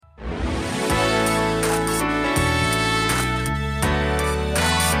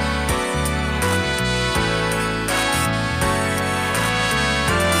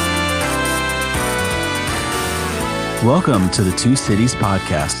Welcome to the Two Cities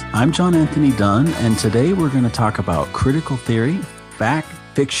Podcast. I'm John Anthony Dunn, and today we're going to talk about critical theory, fact,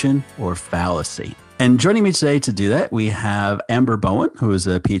 fiction, or fallacy. And joining me today to do that, we have Amber Bowen, who is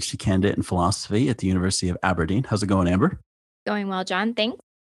a PhD candidate in philosophy at the University of Aberdeen. How's it going, Amber? Going well, John. Thanks.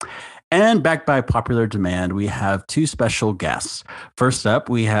 And backed by popular demand, we have two special guests. First up,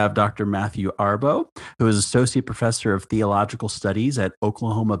 we have Dr. Matthew Arbo, who is Associate Professor of Theological Studies at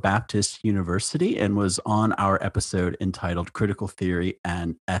Oklahoma Baptist University and was on our episode entitled Critical Theory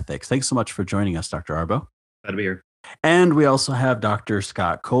and Ethics. Thanks so much for joining us, Dr. Arbo. Glad to be here. And we also have Dr.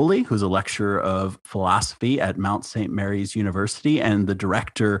 Scott Coley, who's a lecturer of philosophy at Mount St. Mary's University and the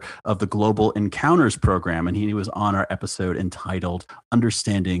director of the Global Encounters program. And he was on our episode entitled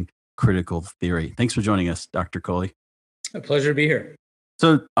Understanding Critical Theory. Thanks for joining us, Dr. Coley. A pleasure to be here.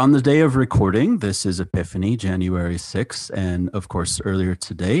 So on the day of recording, this is Epiphany, January 6th. And of course, earlier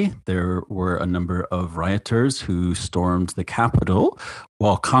today, there were a number of rioters who stormed the Capitol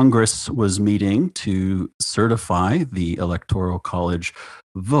while Congress was meeting to certify the Electoral College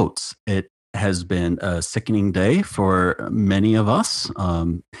votes. It has been a sickening day for many of us.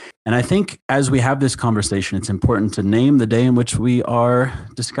 And I think as we have this conversation, it's important to name the day in which we are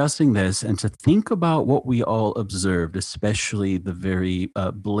discussing this and to think about what we all observed, especially the very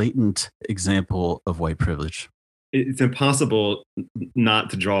blatant example of white privilege. It's impossible not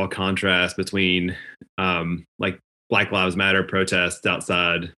to draw a contrast between like Black Lives Matter protests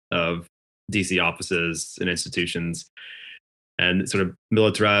outside of DC offices and institutions and sort of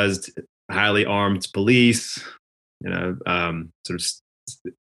militarized, highly armed police, armed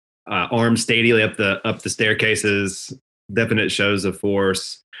stadially up the staircases, definite shows of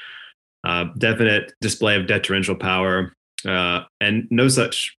force, definite display of detrimental power, and no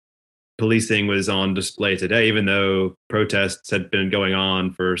such policing was on display today, even though protests had been going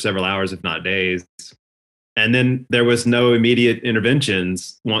on for several hours, if not days. And then there was no immediate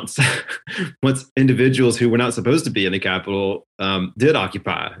interventions once individuals who were not supposed to be in the Capitol did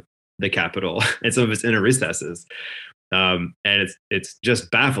occupy the Capitol and some of its inner recesses. And it's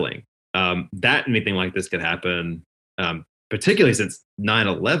just baffling that anything like this could happen, particularly since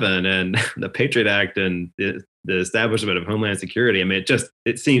 9/11 and the Patriot Act and the establishment of Homeland Security. I mean,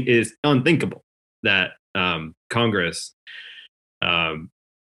 it's unthinkable that Congress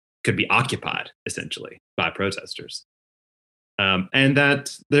could be occupied essentially by protesters, and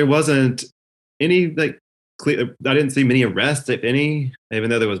that there wasn't any clear. I didn't see many arrests, if any, even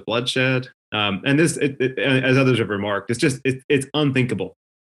though there was bloodshed. And this, as others have remarked, it's unthinkable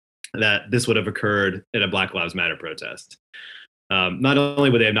that this would have occurred in a Black Lives Matter protest. Not only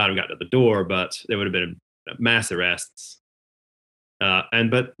would they not have gotten to the door, but there would have been mass arrests.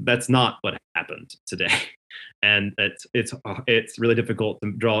 But that's not what happened today. And it's really difficult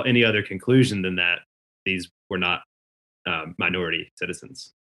to draw any other conclusion than that these were not minority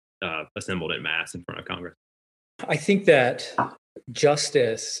citizens assembled en masse in front of Congress. I think that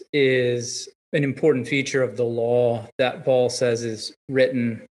justice is an important feature of the law that Paul says is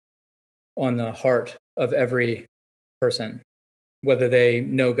written on the heart of every person, whether they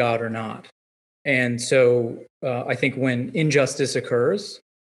know God or not. And so I think when injustice occurs,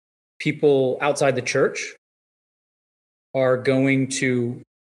 people outside the church are going to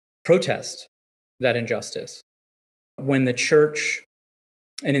protest that injustice. When the church,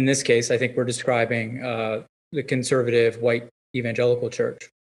 and in this case, I think we're describing the conservative white evangelical church,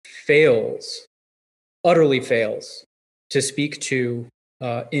 utterly fails to speak to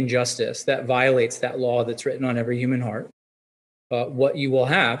injustice that violates that law that's written on every human heart, what you will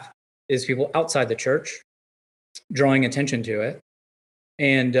have is people outside the church drawing attention to it.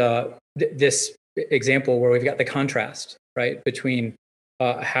 And this example where we've got the contrast, right, between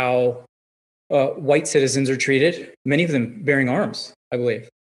how white citizens are treated, many of them bearing arms, I believe,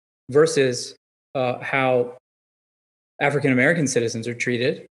 versus how African-American citizens are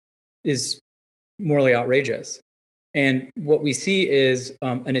treated is morally outrageous. And what we see is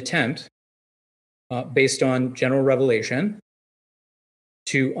an attempt based on general revelation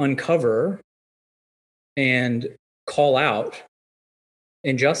to uncover and call out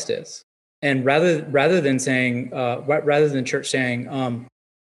injustice. And rather than church saying,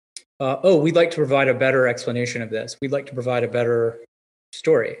 we'd like to provide a better explanation of this, we'd like to provide a better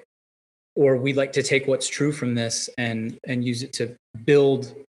story, or we'd like to take what's true from this and use it to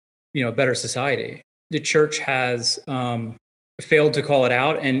build, a better society. The church has failed to call it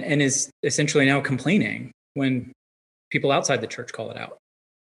out and is essentially now complaining when people outside the church call it out.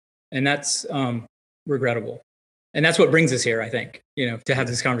 And that's regrettable. And that's what brings us here, I think, to have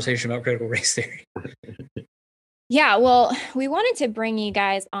this conversation about critical race theory. Yeah, well, we wanted to bring you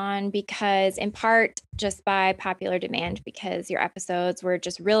guys on because, in part, just by popular demand, because your episodes were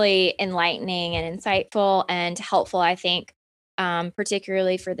just really enlightening and insightful and helpful, I think,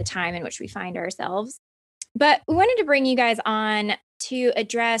 particularly for the time in which we find ourselves. But we wanted to bring you guys on to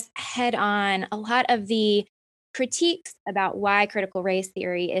address head on a lot of the critiques about why critical race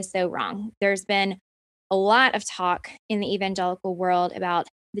theory is so wrong. There's been a lot of talk in the evangelical world about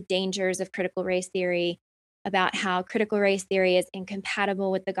the dangers of critical race theory, about how critical race theory is incompatible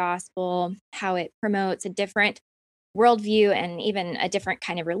with the gospel, how it promotes a different worldview and even a different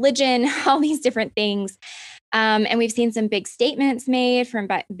kind of religion, all these different things. And we've seen some big statements made from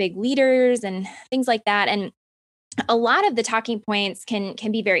big leaders and things like that. And a lot of the talking points can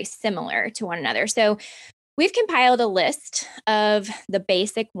be very similar to one another. So we've compiled a list of the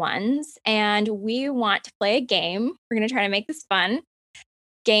basic ones, and we want to play a game. We're going to try to make this fun.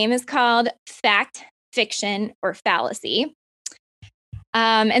 Game is called Fact, Fiction, or Fallacy.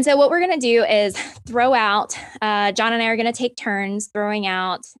 And so what we're going to do is throw out, John and I are going to take turns throwing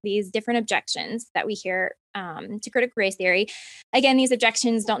out these different objections that we hear to critical race theory. Again, these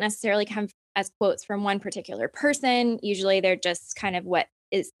objections don't necessarily come as quotes from one particular person. Usually they're just kind of what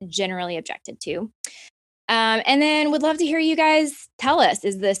is generally objected to. And then would love to hear you guys tell us,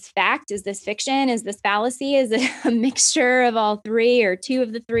 is this fact? Is this fiction? Is this fallacy? Is it a mixture of all three or two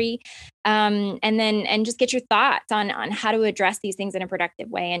of the three? And just get your thoughts on how to address these things in a productive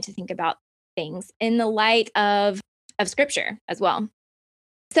way and to think about things in the light of scripture as well.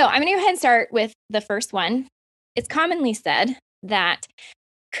 So I'm going to go ahead and start with the first one. It's commonly said that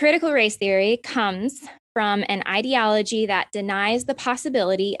critical race theory comes from an ideology that denies the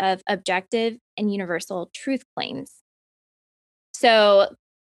possibility of objective and universal truth claims. So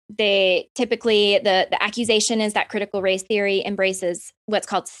they typically, the accusation is that critical race theory embraces what's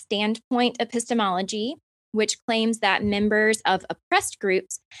called standpoint epistemology, which claims that members of oppressed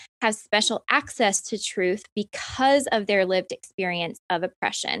groups have special access to truth because of their lived experience of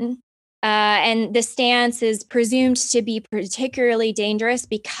oppression. And the stance is presumed to be particularly dangerous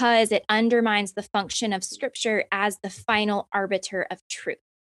because it undermines the function of Scripture as the final arbiter of truth.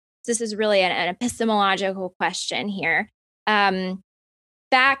 So this is really an epistemological question here.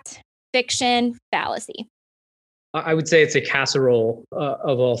 Fact, fiction, fallacy. I would say it's a casserole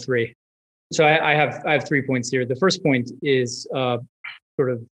of all three. So I have 3 points here. The first point is sort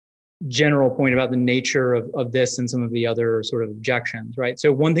of general point about the nature of this and some of the other sort of objections, right?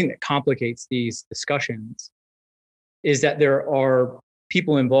 So one thing that complicates these discussions is that there are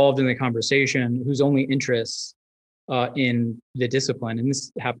people involved in the conversation whose only interests in the discipline, and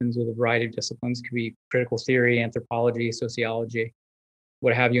this happens with a variety of disciplines, could be critical theory, anthropology, sociology,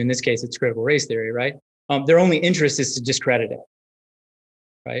 what have you. In this case, it's critical race theory, right? Their only interest is to discredit it,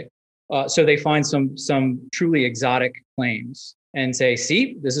 right? So they find some truly exotic claims and say,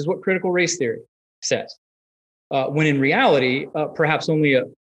 see, this is what critical race theory says. When in reality, perhaps only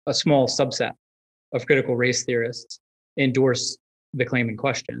a small subset of critical race theorists endorse the claim in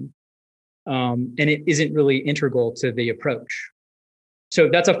question. And it isn't really integral to the approach. So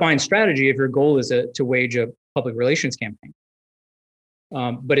that's a fine strategy if your goal is to wage a public relations campaign.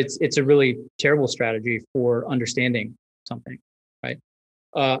 But it's a really terrible strategy for understanding something, right?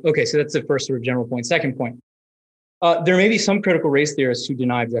 Okay, so that's the first sort of general point. Second point. There may be some critical race theorists who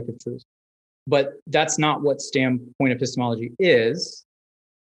deny objective truth, but that's not what standpoint epistemology is.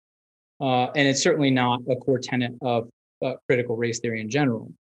 And it's certainly not a core tenet of critical race theory in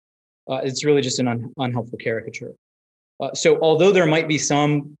general. It's really just an unhelpful caricature. So although there might be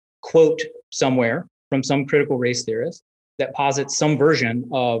some quote somewhere from some critical race theorist that posits some version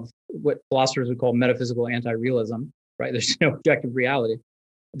of what philosophers would call metaphysical anti-realism, right? There's no objective reality.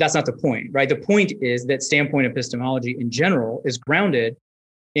 That's not the point, right? The point is that standpoint epistemology in general is grounded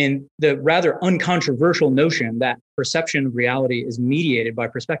in the rather uncontroversial notion that perception of reality is mediated by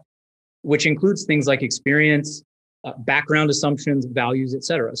perspective, which includes things like experience, background assumptions, values,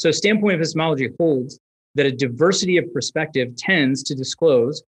 etc. So standpoint epistemology holds that a diversity of perspective tends to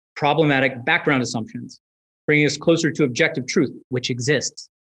disclose problematic background assumptions, bringing us closer to objective truth, which exists,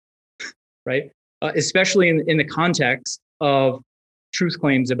 right? Especially in the context of truth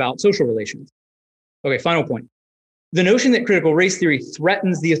claims about social relations. Okay, final point. The notion that critical race theory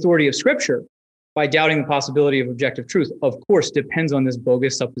threatens the authority of Scripture by doubting the possibility of objective truth, of course, depends on this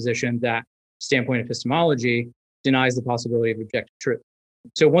bogus supposition that standpoint epistemology denies the possibility of objective truth.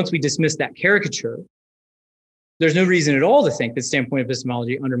 So once we dismiss that caricature, there's no reason at all to think that standpoint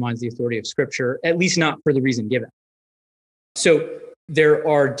epistemology undermines the authority of Scripture, at least not for the reason given. So there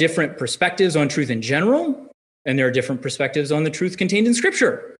are different perspectives on truth in general, and there are different perspectives on the truth contained in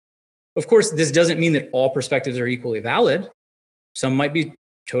Scripture. Of course, this doesn't mean that all perspectives are equally valid. Some might be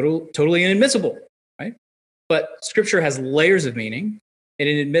totally inadmissible, right? But Scripture has layers of meaning, and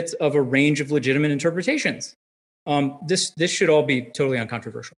it admits of a range of legitimate interpretations. This should all be totally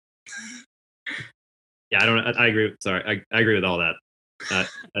uncontroversial. Yeah, I agree. Sorry, I agree with all that.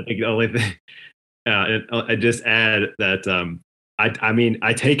 I think the only thing I just add that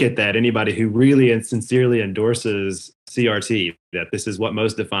I take it that anybody who really and sincerely endorses CRT, that this is what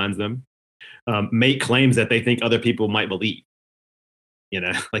most defines them, make claims that they think other people might believe.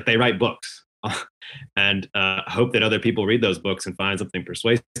 Like they write books and hope that other people read those books and find something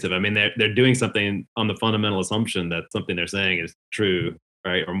persuasive. I mean, they're doing something on the fundamental assumption that something they're saying is true,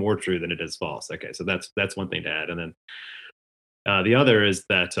 right, or more true than it is false. Okay, so that's one thing to add, and then the other is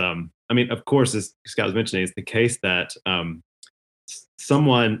that I mean, of course, as Scott was mentioning, it's the case that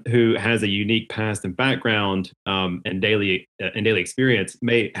someone who has a unique past and background and daily experience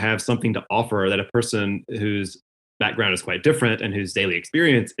may have something to offer that a person whose background is quite different and whose daily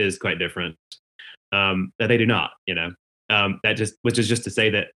experience is quite different that they do not. Which is just to say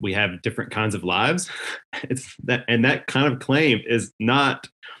that we have different kinds of lives. That kind of claim is not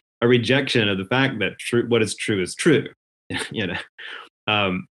a rejection of the fact that what is true is true.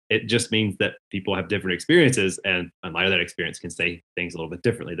 It just means that people have different experiences, and in light of that experience, can say things a little bit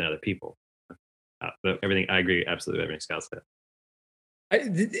differently than other people. But everything, I agree absolutely with everything Scott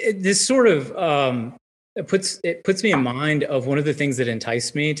said. This sort of it puts me in mind of one of the things that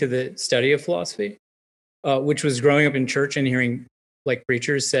enticed me to the study of philosophy, which was growing up in church and hearing like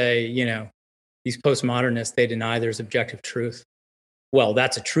preachers say, these postmodernists, they deny there's objective truth. Well,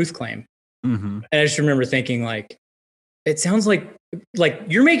 that's a truth claim. Mm-hmm. And I just remember thinking, like, it sounds like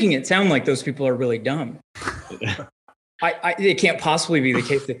you're making it sound like those people are really dumb. It can't possibly be the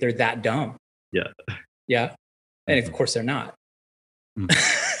case that they're that dumb. Yeah. And of course they're not.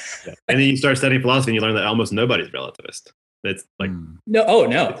 Yeah. And then you start studying philosophy and you learn that almost nobody's relativist. It's like no.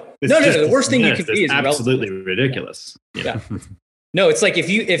 The worst thing you can be is absolutely ridiculous. Yeah. No, it's like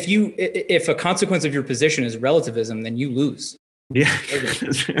if a consequence of your position is relativism, then you lose. Yeah.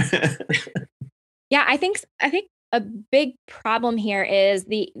 Yeah, I think a big problem here is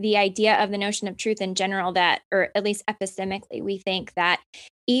the idea of the notion of truth in general, that, or at least epistemically, we think that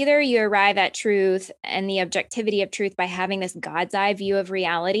either you arrive at truth and the objectivity of truth by having this God's eye view of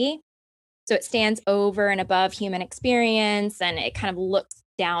reality. So it stands over and above human experience, and it kind of looks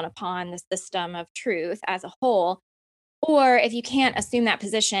down upon the system of truth as a whole. Or if you can't assume that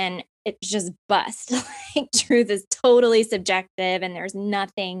position, it's just bust. Like truth is totally subjective and there's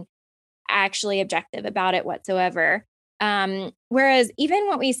nothing actually objective about it whatsoever. Whereas even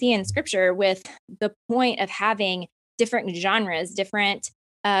what we see in Scripture, with the point of having different genres, different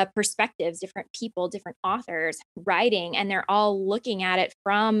perspectives, different people, different authors writing, and they're all looking at it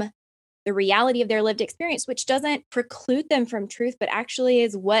from the reality of their lived experience, which doesn't preclude them from truth, but actually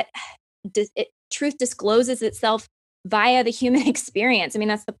is what truth discloses itself via the human experience. I mean,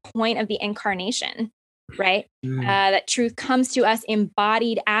 that's the point of the incarnation, right? That truth comes to us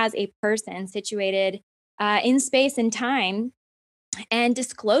embodied as a person situated in space and time and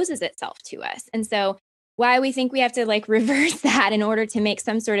discloses itself to us. And so why we think we have to reverse that in order to make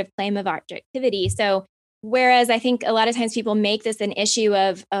some sort of claim of objectivity. So whereas I think a lot of times people make this an issue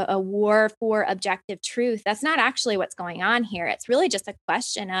of a war for objective truth, that's not actually what's going on here. It's really just a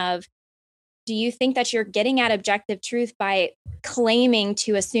question of, do you think that you're getting at objective truth by claiming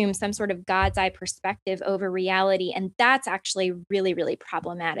to assume some sort of God's eye perspective over reality? And that's actually really, really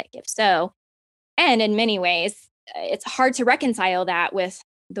problematic if so. And in many ways, it's hard to reconcile that with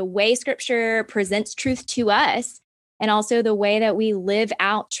the way Scripture presents truth to us, and also the way that we live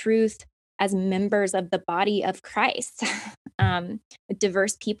out truth as members of the body of Christ, with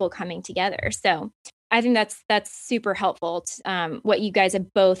diverse people coming together. So I think that's super helpful, what you guys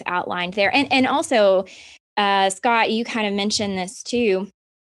have both outlined there. And also, Scott, you kind of mentioned this too.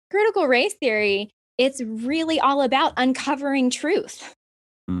 Critical race theory, it's really all about uncovering truth.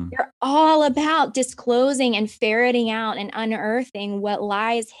 They're all about disclosing and ferreting out and unearthing what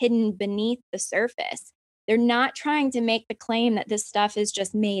lies hidden beneath the surface. They're not trying to make the claim that this stuff is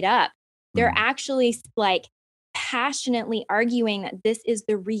just made up. They're actually passionately arguing that this is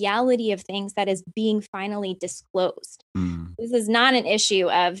the reality of things that is being finally disclosed. This is not an issue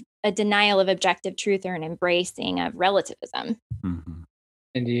of a denial of objective truth or an embracing of relativism.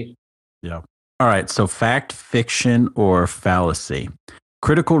 Indeed. Yeah. All right. So fact, fiction, or fallacy.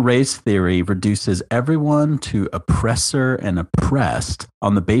 Critical race theory reduces everyone to oppressor and oppressed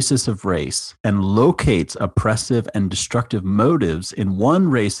on the basis of race, and locates oppressive and destructive motives in one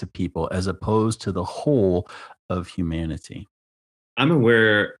race of people as opposed to the whole of humanity. I'm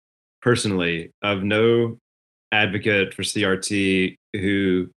aware personally of no advocate for CRT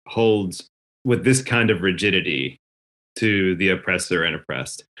who holds with this kind of rigidity to the oppressor and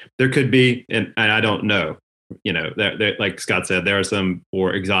oppressed. There could be, and I don't know, like Scott said, there are some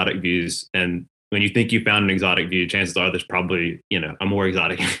more exotic views. And when you think you found an exotic view, chances are there's probably, a more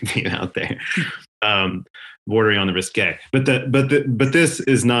exotic view out there, bordering on the risque. But this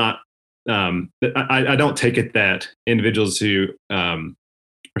is not, I don't take it that individuals who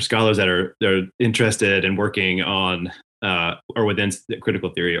or scholars that are interested in working on or within critical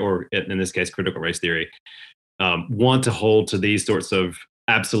theory, or in this case, critical race theory, want to hold to these sorts of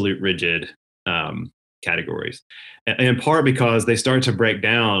absolute rigid categories. And in part because they start to break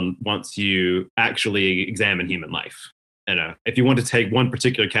down once you actually examine human life. If you want to take one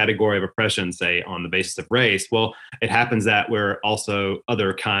particular category of oppression, say on the basis of race, well, it happens that we're also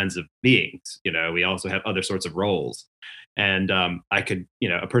other kinds of beings. We also have other sorts of roles. And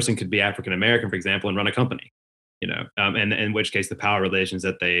a person could be African American, for example, and run a company. And in which case the power relations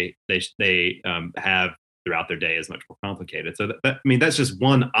that they have throughout their day is much more complicated. So that's just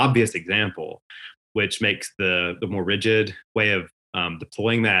one obvious example, which makes the more rigid way of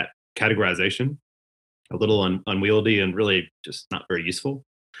deploying that categorization a little unwieldy and really just not very useful.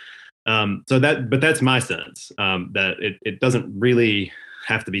 But that's my sense, that it doesn't really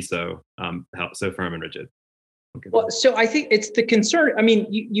have to be so firm and rigid. Okay. Well, so I think it's the concern. I mean,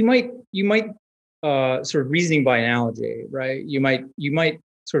 you might sort of reasoning by analogy, right? You might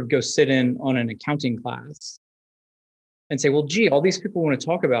sort of go sit in on an accounting class and say, well, gee, all these people want to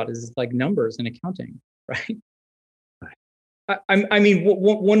talk about is like numbers and accounting, right? I mean,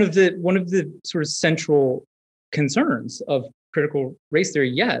 one of the sort of central concerns of critical race theory,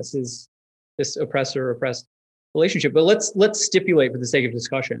 yes, is this oppressor-oppressed relationship. But let's stipulate, for the sake of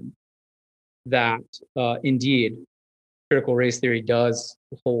discussion, that indeed critical race theory does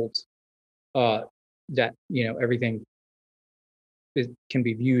hold that everything can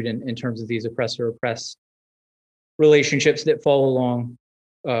be viewed in terms of these oppressor-oppressed relationships that fall along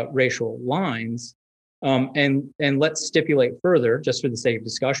racial lines. And let's stipulate further, just for the sake of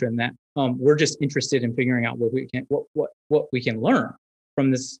discussion, that we're just interested in figuring out what we can learn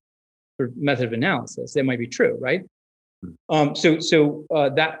from this sort of method of analysis. That might be true, right? So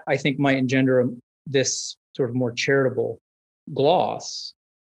that I think might engender this sort of more charitable gloss,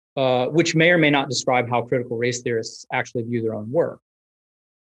 which may or may not describe how critical race theorists actually view their own work.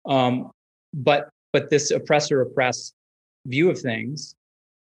 But this oppressor-oppressed view of things,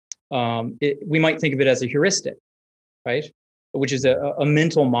 we might think of it as a heuristic, right? Which is a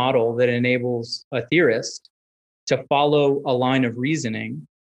mental model that enables a theorist to follow a line of reasoning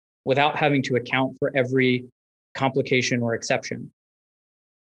without having to account for every complication or exception,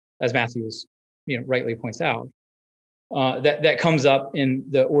 as Matthews, rightly points out, that comes up in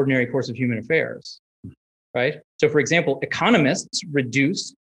the ordinary course of human affairs, right? So, for example, economists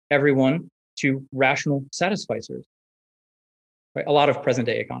reduce everyone to rational satisficers, right? A lot of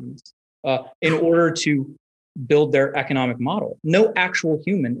present-day economists, in order to build their economic model. No actual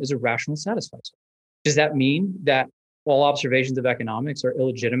human is a rational satisficer. Does that mean that all observations of economics are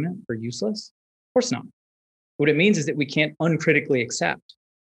illegitimate or useless? Of course not. What it means is that we can't uncritically accept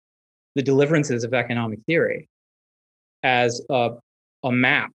the deliverances of economic theory as a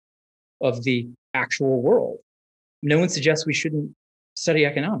map of the actual world. No one suggests we shouldn't study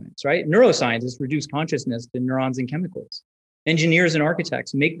economics, right? Neuroscientists reduce consciousness to neurons and chemicals. Engineers and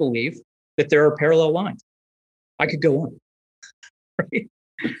architects make believe that there are parallel lines. I could go on, right?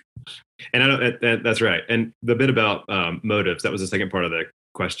 And that's right. And the bit about motives, that was the second part of the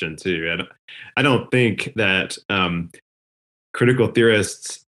question too. And I don't think that critical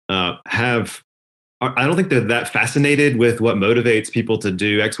theorists I don't think they're that fascinated with what motivates people to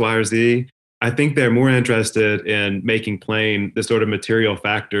do X, Y, or Z. I think they're more interested in making plain the sort of material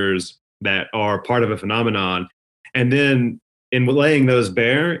factors that are part of a phenomenon. And then in laying those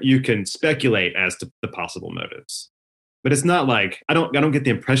bare, you can speculate as to the possible motives. But it's not like, I don't get the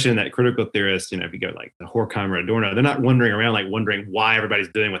impression that critical theorists, if you go like the Horkheimer or Adorno, they're not wondering why everybody's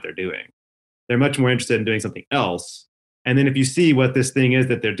doing what they're doing. They're much more interested in doing something else. And then if you see what this thing is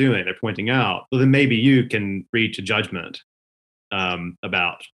that they're doing, they're pointing out, well, then maybe you can reach a judgment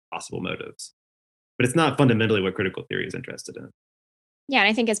about possible motives. But it's not fundamentally what critical theory is interested in. Yeah, and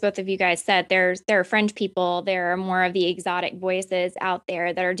I think as both of you guys said, there are fringe people, there are more of the exotic voices out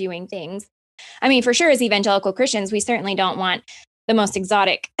there that are doing things. I mean, for sure, as evangelical Christians, we certainly don't want the most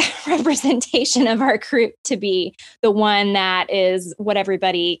exotic representation of our group to be the one that is what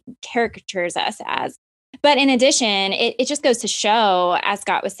everybody caricatures us as. But in addition, it just goes to show, as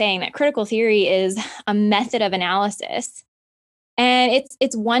Scott was saying, that critical theory is a method of analysis And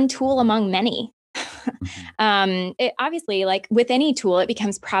it's one tool among many. It obviously, like with any tool, it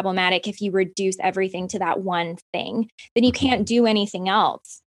becomes problematic if you reduce everything to that one thing, then you can't do anything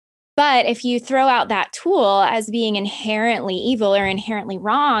else. But if you throw out that tool as being inherently evil or inherently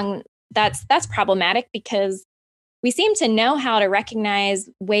wrong, that's problematic, because we seem to know how to recognize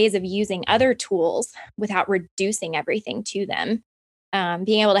ways of using other tools without reducing everything to them.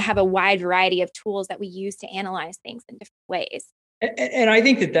 Being able to have a wide variety of tools that we use to analyze things in different ways. And I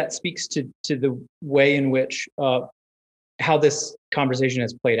think that speaks to the way in which how this conversation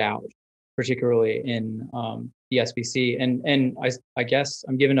has played out, particularly in the SBC, and I guess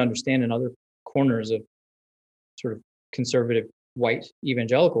I'm given to understand in other corners of sort of conservative white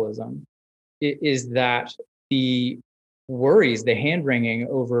evangelicalism, is that the worries, the hand wringing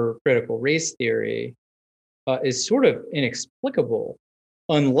over critical race theory is sort of inexplicable,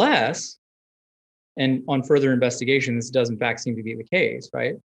 unless, and on further investigation, this does in fact seem to be the case,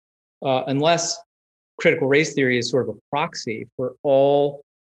 right? Unless critical race theory is sort of a proxy for all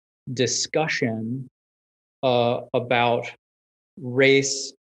discussion about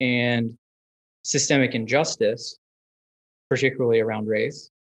race and systemic injustice, particularly around race,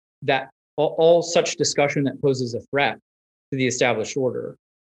 that all such discussion that poses a threat to the established order.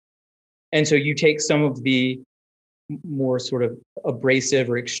 And so you take some of the more sort of abrasive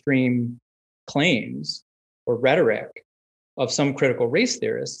or extreme claims or rhetoric of some critical race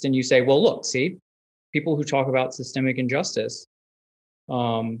theorists, and you say, well, look, see, people who talk about systemic injustice,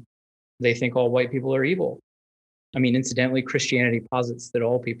 they think all white people are evil. I mean, incidentally, Christianity posits that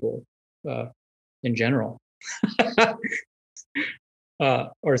all people in general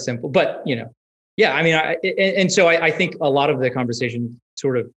are simple, but yeah, I mean, and so I think a lot of the conversation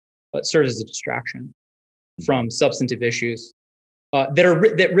sort of serves as a distraction from substantive issues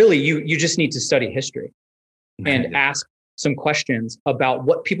that really you just need to study history and ask some questions about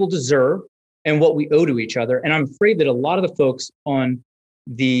what people deserve and what we owe to each other. And I'm afraid that a lot of the folks on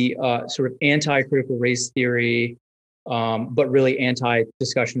the sort of anti-critical race theory, but really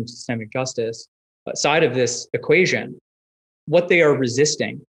anti-discussion of systemic justice side of this equation, what they are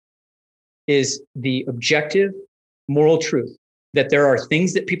resisting is the objective moral truth that there are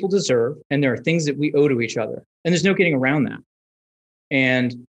things that people deserve and there are things that we owe to each other. And there's no getting around that.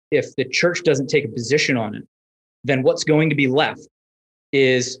 And if the church doesn't take a position on it, then what's going to be left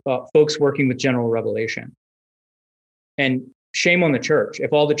is folks working with general revelation. And shame on the church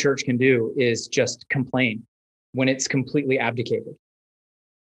if all the church can do is just complain when it's completely abdicated.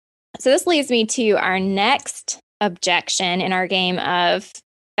 So this leads me to our next objection in our game of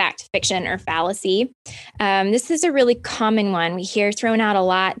fact, fiction, or fallacy. This is a really common one. We hear thrown out a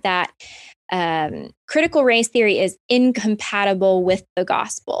lot that critical race theory is incompatible with the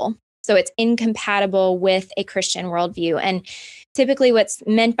gospel. So it's incompatible with a Christian worldview. And typically what's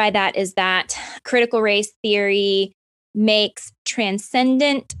meant by that is that critical race theory makes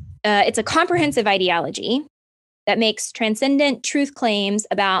transcendent, it's a comprehensive ideology that makes transcendent truth claims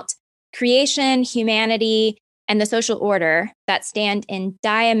about creation, humanity, and the social order that stand in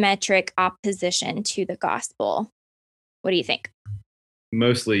diametric opposition to the gospel. What do you think?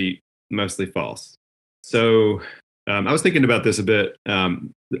 Mostly false. So I was thinking about this a bit, a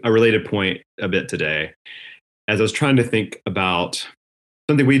related point a bit today, as I was trying to think about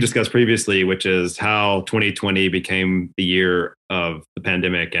something we discussed previously, which is how 2020 became the year of the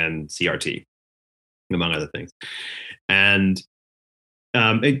pandemic and CRT, among other things. And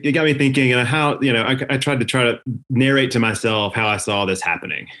it got me thinking, and how, I tried to narrate to myself how I saw this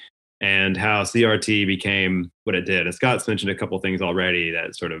happening and how CRT became what it did. And Scott's mentioned a couple of things already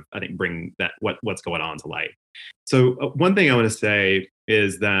that sort of, I think, bring that what's going on to light. So one thing I want to say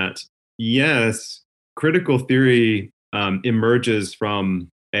is that, yes, critical theory emerges from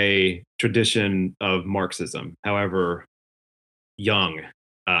a tradition of Marxism, however young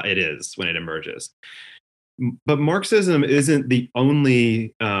it is when it emerges. But Marxism isn't the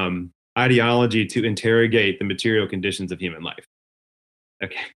only ideology to interrogate the material conditions of human life.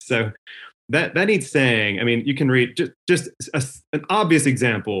 Okay, so that needs saying. I mean, you can read just an obvious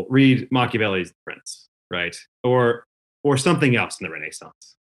example. Read Machiavelli's The Prince, right? Or something else in the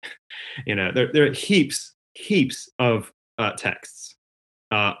Renaissance. There are heaps of texts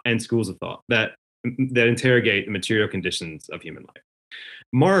and schools of thought that interrogate the material conditions of human life.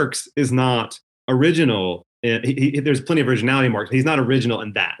 Marx is not original. There's plenty of originality in Marx. He's not original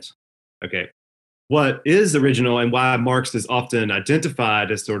in that. Okay. What is original and why Marx is often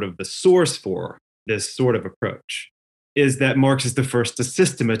identified as sort of the source for this sort of approach is that Marx is the first to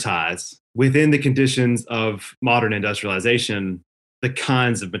systematize within the conditions of modern industrialization the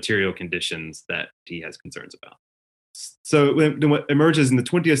kinds of material conditions that he has concerns about. So what emerges in the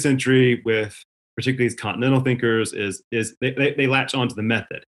 20th century with particularly these continental thinkers is they latch onto the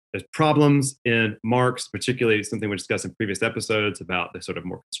method. There's problems in Marx, particularly something we discussed in previous episodes about the sort of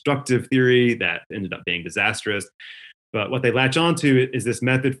more constructive theory that ended up being disastrous. But what they latch onto is this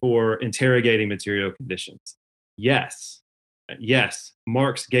method for interrogating material conditions. Yes,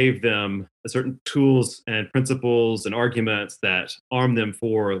 Marx gave them certain tools and principles and arguments that arm them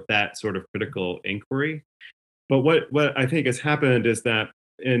for that sort of critical inquiry. But what I think has happened is that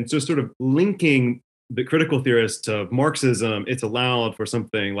in just sort of linking the critical theorists to Marxism, it's allowed for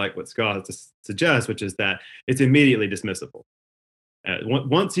something like what Scott suggests, which is that it's immediately dismissible.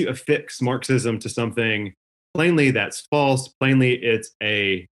 Once you affix Marxism to something, plainly that's false. Plainly, it's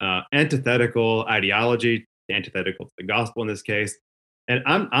a antithetical ideology, antithetical to the gospel in this case. And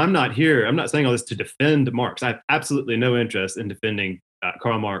I'm not saying all this to defend Marx. I have absolutely no interest in defending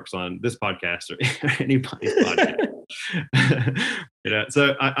Karl Marx on this podcast or anybody's podcast.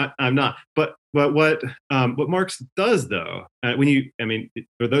 So I'm not. But what Marx does, though,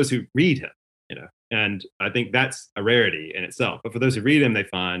 for those who read him, and I think that's a rarity in itself. But for those who read him, they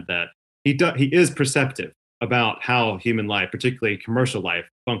find that he is perceptive about how human life, particularly commercial life,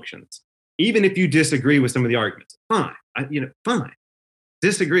 functions. Even if you disagree with some of the arguments, fine.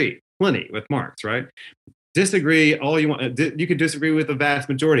 Disagree plenty with Marx, right? Disagree all you want. You can disagree with the vast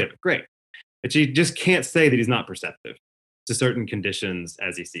majority of it. Great. But you just can't say that he's not perceptive to certain conditions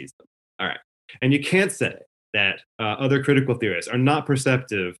as he sees them. All right. And you can't say that other critical theorists are not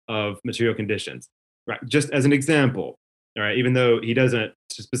perceptive of material conditions. Right. Just as an example, all right, even though he doesn't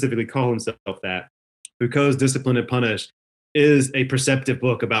specifically call himself that, Foucault's Discipline and Punish is a perceptive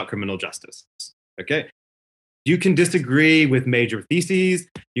book about criminal justice. Okay. You can disagree with major theses.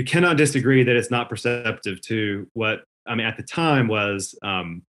 You cannot disagree that it's not perceptive to what, at the time was,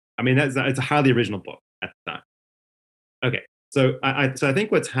 it's a highly original book at the time. Okay. So I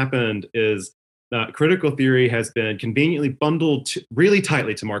think what's happened is critical theory has been conveniently bundled really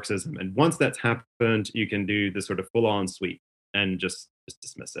tightly to Marxism. And once that's happened, you can do the sort of full-on sweep and just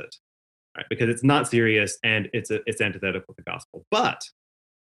dismiss it, right? Because it's not serious and it's antithetical to the gospel. But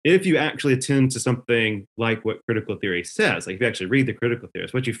if you actually attend to something like what critical theory says, like if you actually read the critical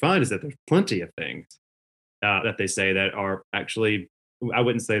theorists, what you find is that there's plenty of things that they say that are actually, I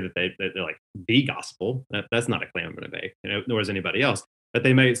wouldn't say that they're like the gospel. That's not a claim I'm going to make, nor is anybody else. But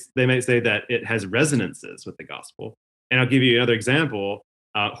they may say that it has resonances with the gospel. And I'll give you another example.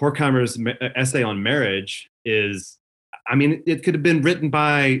 Horkheimer's essay on marriage is, it could have been written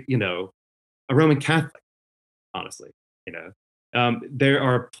by, a Roman Catholic, honestly, there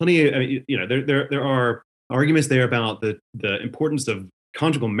are plenty of, there are arguments there about the importance of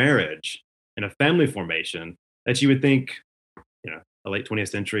conjugal marriage and a family formation that you would think, a late 20th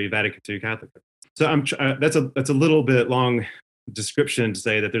century Vatican II Catholic. So that's a little bit long description to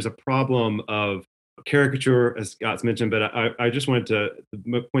say that there's a problem of caricature, as Scott's mentioned, but I just wanted to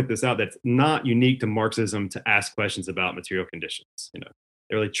point this out. That's not unique to Marxism to ask questions about material conditions. The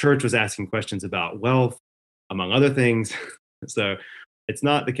early church was asking questions about wealth, among other things. So it's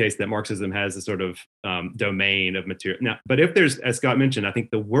not the case that Marxism has a sort of domain of material. Now, but if there's, as Scott mentioned, I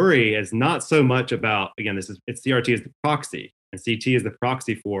think the worry is not so much about, again, it's CRT as the proxy, and CT is the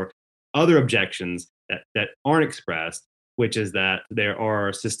proxy for other objections that aren't expressed, which is that there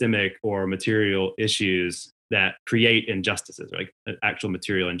are systemic or material issues that create injustices, like actual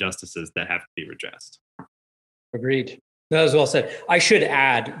material injustices that have to be redressed. Agreed. That was well said. I should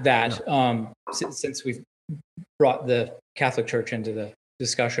add that since we've brought the Catholic Church into the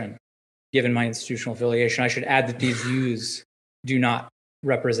discussion, given my institutional affiliation, I should add that these views do not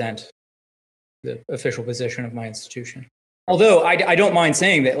represent the official position of my institution. Although I don't mind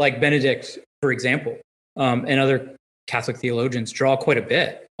saying that, like Benedict, for example, and other Catholic theologians draw quite a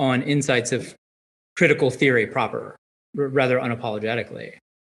bit on insights of critical theory proper, rather unapologetically,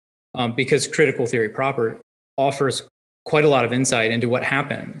 because critical theory proper offers quite a lot of insight into what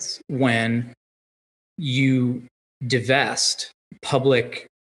happens when you divest public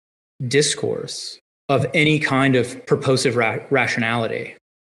discourse of any kind of purposive rationality,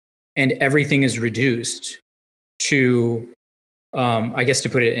 and everything is reduced to, I guess to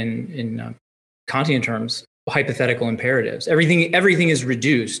put it in Kantian terms, hypothetical imperatives. Everything is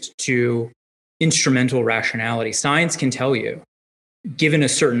reduced to instrumental rationality. Science can tell you, given a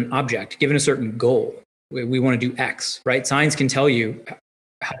certain object, given a certain goal, we want to do X, right? Science can tell you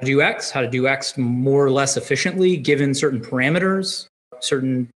how to do X more or less efficiently, given certain parameters,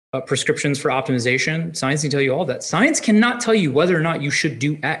 certain prescriptions for optimization. Science can tell you all that. Science cannot tell you whether or not you should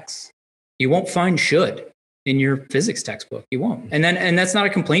do X. You won't find should in your physics textbook. You won't. And that's not a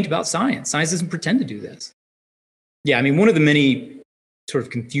complaint about science. Science doesn't pretend to do this. Yeah, I mean, one of the many sort of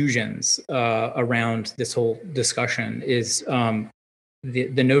confusions around this whole discussion is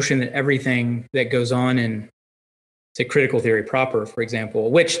the notion that everything that goes on in, say, critical theory proper, for example,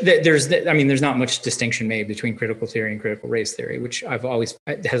 which there's not much distinction made between critical theory and critical race theory, which has always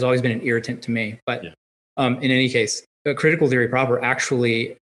been an irritant to me. But in any case, critical theory proper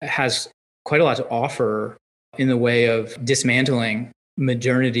actually has quite a lot to offer in the way of dismantling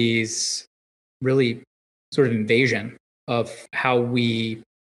modernity's really sort of invasion of how we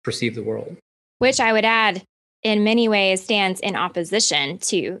perceive the world. Which I would add, in many ways, stands in opposition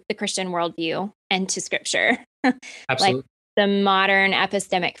to the Christian worldview and to Scripture. Absolutely. Like the modern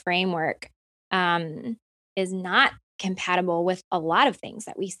epistemic framework is not compatible with a lot of things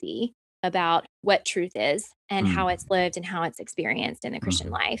that we see about what truth is and how it's lived and how it's experienced in the Christian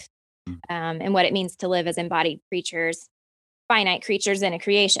life, and what it means to live as embodied creatures, finite creatures in a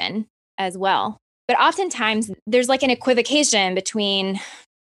creation as well. But oftentimes there's like an equivocation between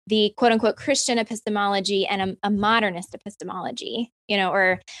the quote unquote Christian epistemology and a modernist epistemology,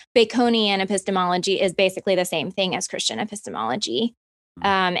 or Baconian epistemology is basically the same thing as Christian epistemology.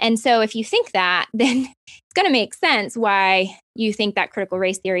 And so if you think that, then it's going to make sense why you think that critical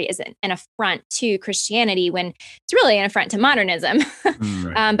race theory is an affront to Christianity when it's really an affront to modernism.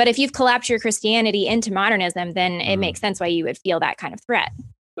 But if you've collapsed your Christianity into modernism, then it makes sense why you would feel that kind of threat.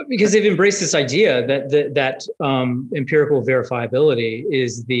 Because they've embraced this idea that empirical verifiability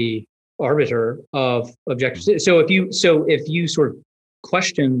is the arbiter of objective. So if you sort of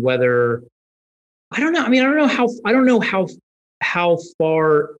question whether, I don't know how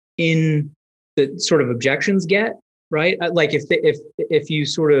far in the sort of objections get, right? Like if you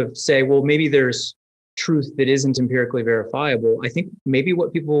sort of say, well, maybe there's truth that isn't empirically verifiable. I think maybe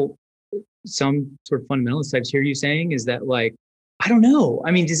what some sort of fundamentalist types hear you saying is that, like, I don't know.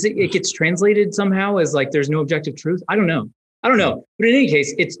 I mean, it gets translated somehow as like there's no objective truth? I don't know. But in any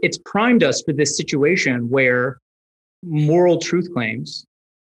case, it's primed us for this situation where moral truth claims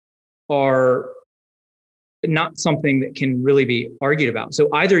are not something that can really be argued about. So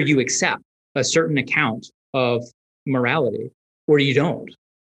either you accept a certain account of morality or you don't.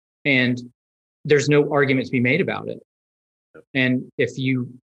 And there's no argument to be made about it. And if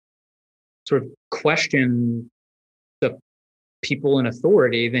you sort of question the people in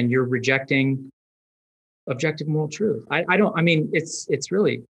authority, then you're rejecting objective moral truth. It's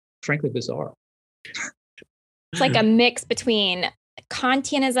really, frankly, bizarre. It's like a mix between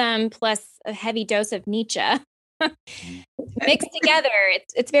Kantianism plus a heavy dose of Nietzsche mixed together.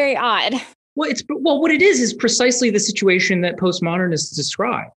 It's very odd. Well, what it is precisely the situation that postmodernists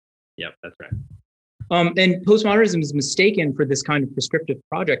describe. Yep, that's right. And postmodernism is mistaken for this kind of prescriptive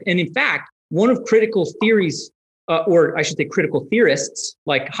project. And in fact, one of critical theories, or I should say critical theorists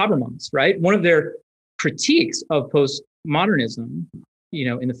like Habermas, right? One of their critiques of postmodernism,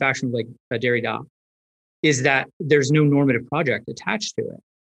 in the fashion of like Derrida, is that there's no normative project attached to it,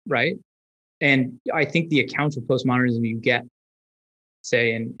 right? And I think the account of postmodernism you get,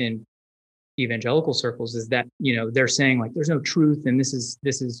 say, in evangelical circles is that, they're saying like there's no truth and this is,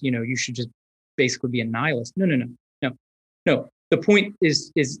 you should just basically be a nihilist. No. The point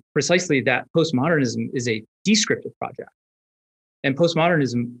is precisely that postmodernism is a descriptive project. And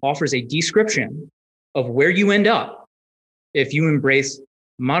postmodernism offers a description of where you end up if you embrace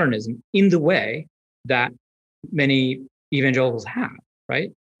modernism in the way that many evangelicals have,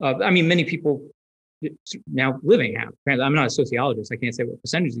 right? Many people now living have. I'm not a sociologist. I can't say what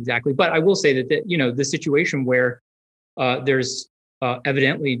percentage exactly, but I will say that the situation where there's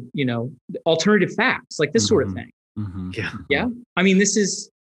evidently, alternative facts, like this sort of thing. Yeah. I mean, this is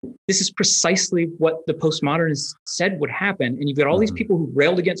precisely what the postmodernists said would happen. And you've got all these people who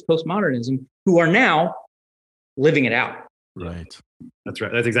railed against postmodernism who are now living it out. Right. That's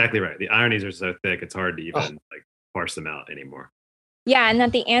right. That's exactly right. The ironies are so thick, it's hard to even parse them out anymore. Yeah. And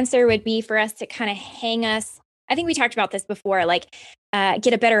that the answer would be for us to kind of hang us. I think we talked about this before,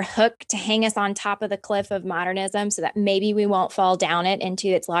 get a better hook to hang us on top of the cliff of modernism so that maybe we won't fall down it into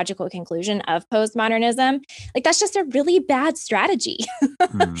its logical conclusion of postmodernism. Like, that's just a really bad strategy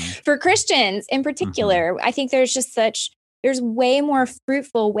for Christians in particular. I think there's way more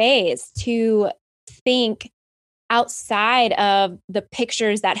fruitful ways to think outside of the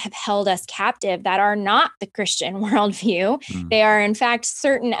pictures that have held us captive that are not the Christian worldview. They are, in fact,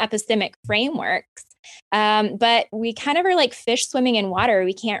 certain epistemic frameworks. But we kind of are like fish swimming in water.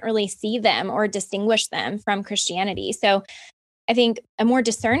 We can't really see them or distinguish them from Christianity. So I think a more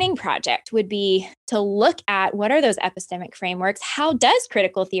discerning project would be to look at what are those epistemic frameworks? How does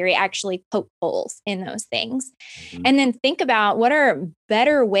critical theory actually poke holes in those things? And then think about what are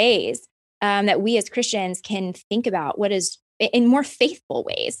better ways that we as Christians can think about what is in more faithful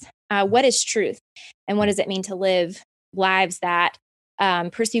ways. What is truth, and what does it mean to live lives that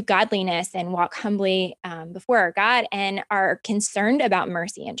pursue godliness and walk humbly before our God and are concerned about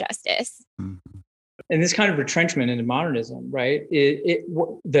mercy and justice. And this kind of retrenchment into modernism, right?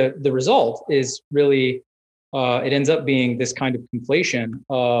 The result is really it ends up being this kind of conflation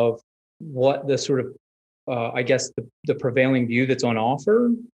of what the sort of I guess the prevailing view that's on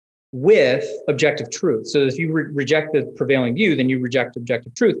offer with objective truth. So if you reject the prevailing view, then you reject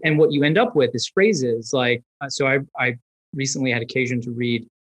objective truth. And what you end up with is phrases like, so I recently had occasion to read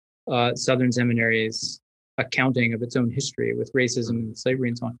Southern Seminary's accounting of its own history with racism and slavery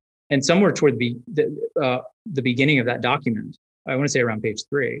and so on. And somewhere toward the beginning of that document, I want to say around page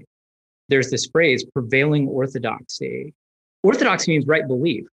 3, there's this phrase, prevailing orthodoxy. Orthodoxy means right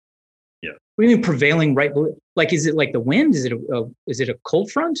belief. Yeah. What do you mean prevailing right belief? Like, is it like the wind? Is it a cold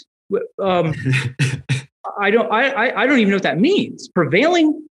front? I don't even know what that means.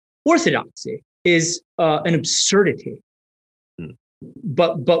 Prevailing orthodoxy is an absurdity.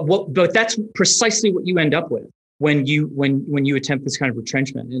 But that's precisely what you end up with when you attempt this kind of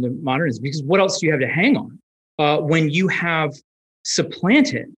retrenchment into modernism. Because what else do you have to hang on when you have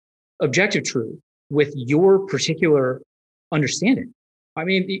supplanted objective truth with your particular understanding? I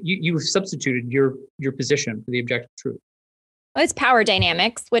mean, you've substituted your position for the objective truth. Well, it's power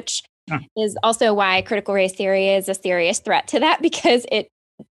dynamics, which is also why critical race theory is a serious threat to that, because it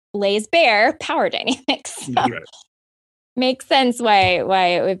lays bare power dynamics. So Right. Makes sense why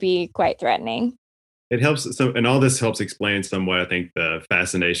it would be quite threatening. It helps. So, and all this helps explain somewhat, I think, the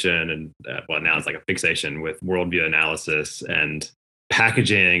fascination and now it's like a fixation with worldview analysis and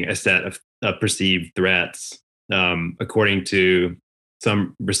packaging a set of perceived threats according to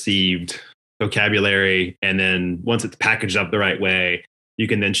some received vocabulary. And then once it's packaged up the right way, you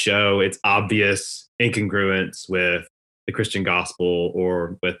can then show its obvious incongruence with the Christian gospel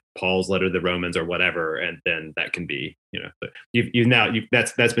or with Paul's letter to the Romans or whatever. And then that can be,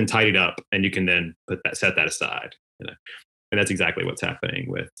 that's been tidied up, and you can then set that aside, and that's exactly what's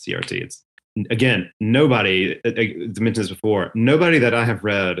happening with CRT. It's, again, nobody, I mentioned this before, nobody that I have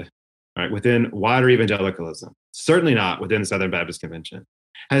read, right, within wider evangelicalism, certainly not within the Southern Baptist Convention,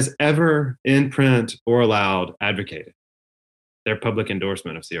 has ever in print or aloud advocated their public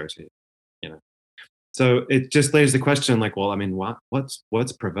endorsement of CRT. So it just lays the question, like, well, I mean,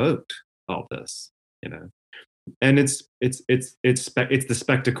 what's provoked all this, And it's the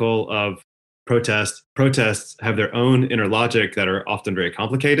spectacle of protest. Protests have their own inner logic that are often very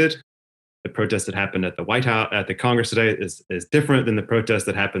complicated. The protest that happened at the White House, at the Congress today, is different than the protest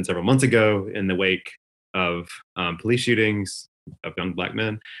that happened several months ago in the wake of police shootings of young Black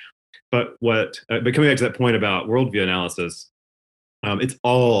men. But coming back to that point about worldview analysis, it's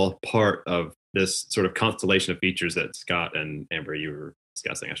all part of this sort of constellation of features that Scott and Amber, you were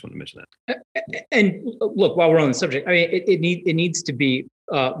discussing. I just wanted to mention that. And look, while we're on the subject, I mean, it needs to be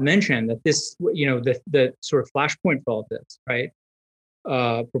mentioned that this, the sort of flashpoint for all of this, right?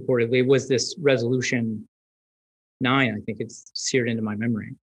 Purportedly was this resolution 9. I think it's seared into my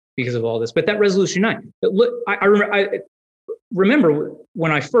memory because of all this. But that resolution 9, look, I remember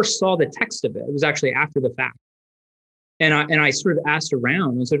when I first saw the text of it. It was actually after the fact, and I sort of asked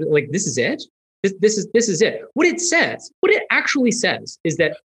around and sort of like, this is it. This is it. What it actually says is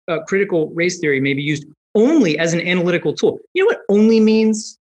that critical race theory may be used only as an analytical tool. You know what only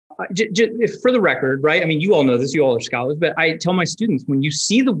means? If for the record, right? I mean, you all know this, you all are scholars, but I tell my students, when you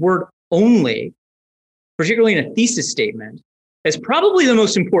see the word only, particularly in a thesis statement, as probably the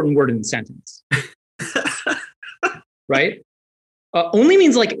most important word in the sentence, right? Only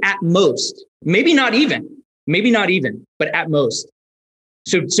means like at most, maybe not even, but at most.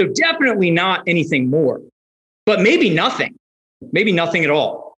 So definitely not anything more, but maybe nothing at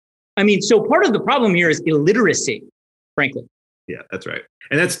all. I mean, so part of the problem here is illiteracy, frankly. Yeah, that's right.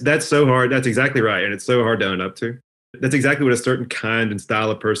 And that's so hard. That's exactly right. And it's so hard to own up to. That's exactly what a certain kind and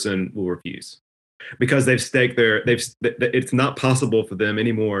style of person will refuse, because it's not possible for them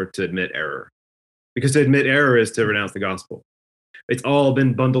anymore to admit error, because to admit error is to renounce the gospel. It's all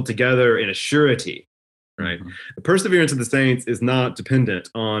been bundled together in a surety, right? Mm-hmm. The perseverance of the saints is not dependent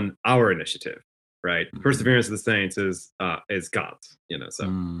on our initiative, right? Mm-hmm. Perseverance of the saints is God's, so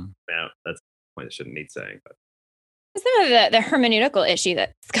now that's a point I shouldn't need saying, but. Some of the hermeneutical issue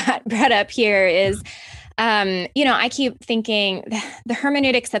that Scott brought up here is, I keep thinking the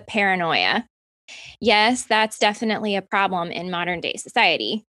hermeneutics of paranoia. Yes, that's definitely a problem in modern day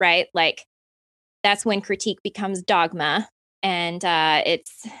society, right? Like that's when critique becomes dogma, and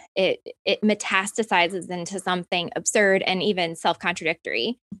it metastasizes into something absurd and even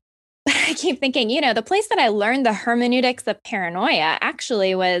self-contradictory. I keep thinking, the place that I learned the hermeneutics of paranoia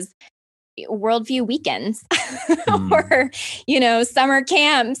actually was worldview weekends or summer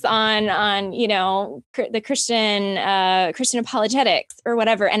camps on the Christian apologetics or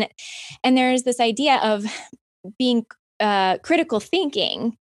whatever, and there's this idea of being critical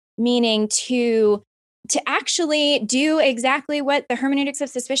thinking, meaning to actually do exactly what the hermeneutics of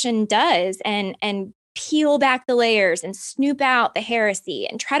suspicion does, and peel back the layers and snoop out the heresy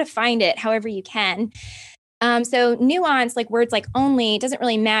and try to find it however you can. So nuance, like words like only, doesn't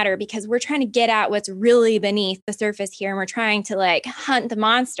really matter because we're trying to get at what's really beneath the surface here. And we're trying to like hunt the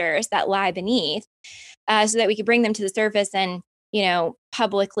monsters that lie beneath so that we could bring them to the surface and,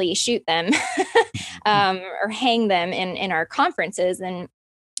 publicly shoot them or hang them in our conferences and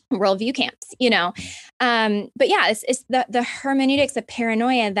worldview camps, But yeah, it's the hermeneutics of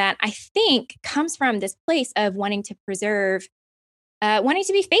paranoia that I think comes from this place of wanting to preserve wanting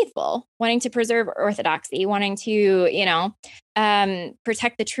to be faithful, wanting to preserve orthodoxy, wanting to,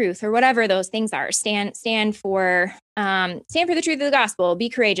 protect the truth or whatever those things are. Stand for the truth of the gospel. Be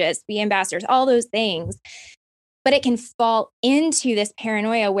courageous. Be ambassadors. All those things. But it can fall into this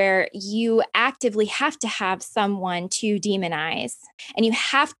paranoia where you actively have to have someone to demonize, and you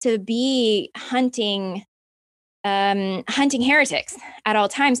have to be hunting heretics at all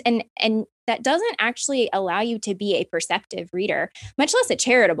times, and that doesn't actually allow you to be a perceptive reader, much less a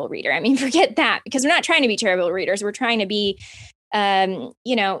charitable reader. I mean, forget that, because we're not trying to be charitable readers. We're trying to be,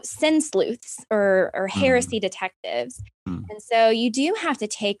 sin sleuths or heresy detectives. And so you do have to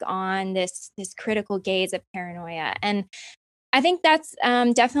take on this critical gaze of paranoia. And I think that's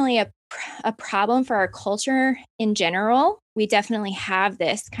definitely a problem for our culture in general. We definitely have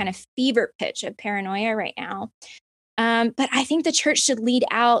this kind of fever pitch of paranoia right now. But I think the church should lead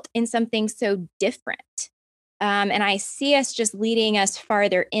out in something so different. And I see us just leading us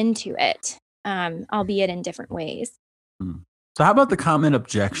farther into it, albeit in different ways. So how about the common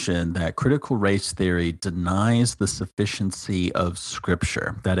objection that critical race theory denies the sufficiency of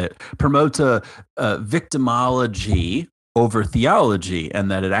Scripture, that it promotes a victimology over theology, and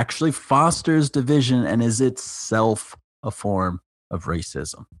that it actually fosters division and is itself a form of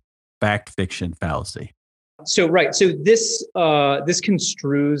racism? Fact, fiction, fallacy. So this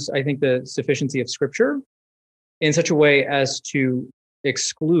construes, I think, the sufficiency of Scripture in such a way as to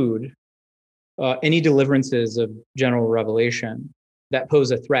exclude any deliverances of general revelation that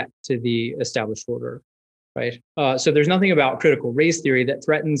pose a threat to the established order, right? So there's nothing about critical race theory that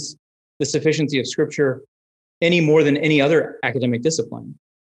threatens the sufficiency of Scripture any more than any other academic discipline,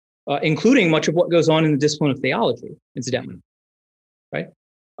 including much of what goes on in the discipline of theology, incidentally, right?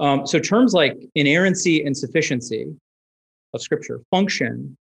 So terms like inerrancy and sufficiency of Scripture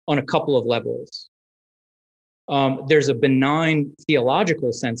function on a couple of levels. There's a benign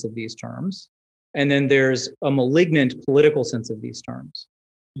theological sense of these terms, and then there's a malignant political sense of these terms.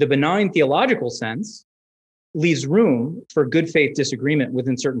 The benign theological sense leaves room for good faith disagreement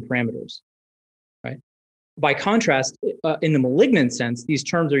within certain parameters, right? By contrast, in the malignant sense, these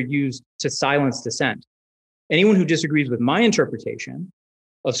terms are used to silence dissent. Anyone who disagrees with my interpretation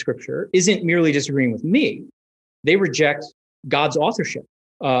of Scripture isn't merely disagreeing with me. They reject God's authorship.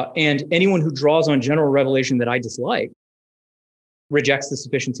 And anyone who draws on general revelation that I dislike rejects the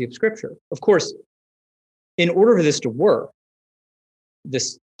sufficiency of Scripture. Of course, in order for this to work,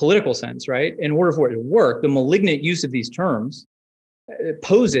 this political sense, right? In order for it to work, the malignant use of these terms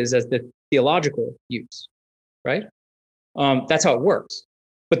poses as the theological use, right? That's how it works.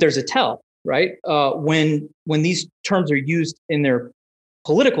 But there's a tell, right? When these terms are used in their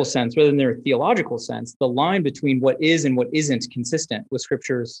political sense rather than their theological sense, the line between what is and what isn't consistent with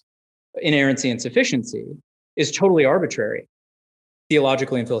Scripture's inerrancy and sufficiency is totally arbitrary,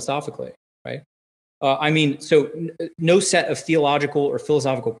 theologically and philosophically, right? So no set of theological or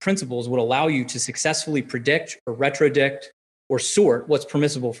philosophical principles would allow you to successfully predict or retrodict or sort what's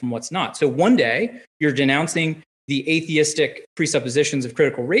permissible from what's not. So one day you're denouncing the atheistic presuppositions of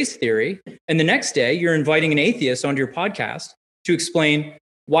critical race theory, and the next day you're inviting an atheist onto your podcast to explain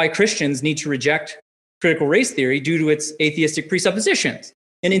why Christians need to reject critical race theory due to its atheistic presuppositions.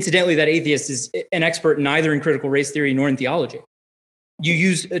 And incidentally, that atheist is an expert neither in critical race theory nor in theology. You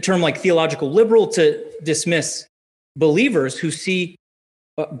use a term like theological liberal to dismiss believers who see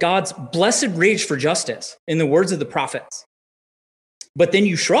God's blessed rage for justice in the words of the prophets. But then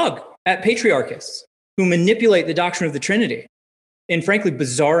you shrug at patriarchists who manipulate the doctrine of the Trinity in frankly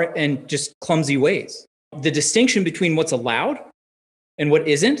bizarre and just clumsy ways. The distinction between what's allowed and what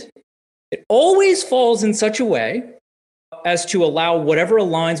isn't, it always falls in such a way as to allow whatever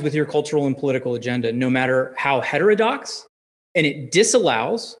aligns with your cultural and political agenda, no matter how heterodox, and it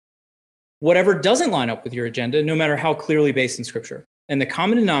disallows whatever doesn't line up with your agenda, no matter how clearly based in Scripture. And the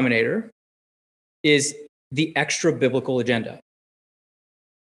common denominator is the extra biblical agenda,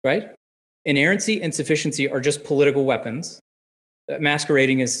 right? Inerrancy and sufficiency are just political weapons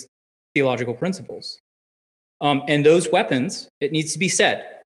masquerading as theological principles. And those weapons, it needs to be said,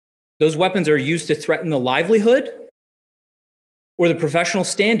 those weapons are used to threaten the livelihood or the professional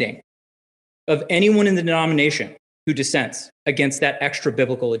standing of anyone in the denomination who dissents against that extra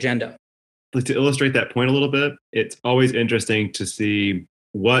biblical agenda. To illustrate that point a little bit, it's always interesting to see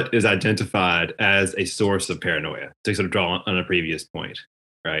what is identified as a source of paranoia, to sort of draw on a previous point,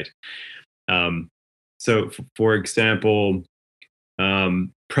 right? So, for example,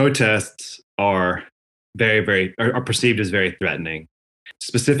 protests are are perceived as very threatening.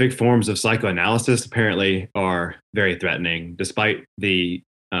 Specific forms of psychoanalysis apparently are very threatening, despite the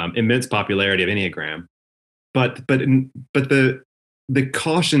immense popularity of Enneagram. But the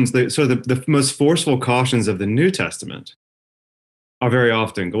cautions, the most forceful cautions of the New Testament are very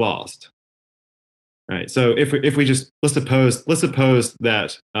often glossed. Right. So if we just let's suppose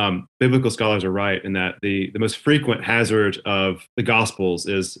that biblical scholars are right in that the most frequent hazard of the Gospels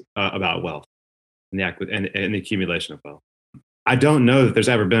is about wealth and the accumulation of wealth. I don't know that there's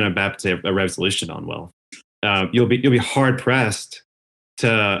ever been a resolution on wealth. You'll be hard pressed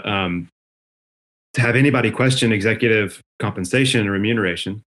to have anybody question executive compensation and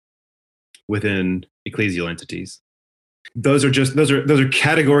remuneration within ecclesial entities. Those are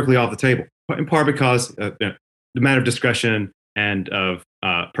categorically off the table, in part because the matter of discretion and of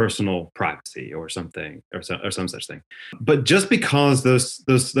personal privacy or something or some such thing. But just because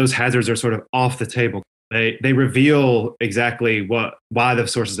those hazards are sort of off the table, they reveal exactly why the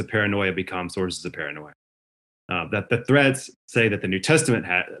sources of paranoia become sources of paranoia. That the threats, say, that the New Testament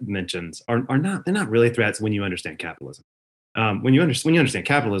mentions are not really threats when you understand capitalism. When you understand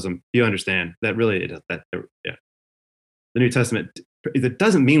capitalism, you understand that really the New Testament, it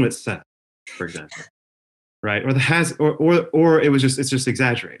doesn't mean what it said, for example, right? Or it's just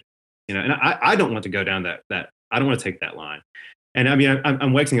exaggerated, And I don't want to go down that I don't want to take that line. And I mean,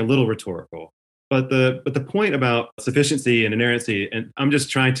 I'm waxing a little rhetorical, but the point about sufficiency and inerrancy, and I'm just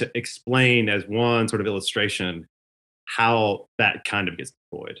trying to explain as one sort of illustration how that kind of gets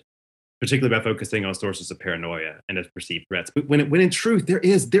deployed, particularly by focusing on sources of paranoia and as perceived threats. But when in truth there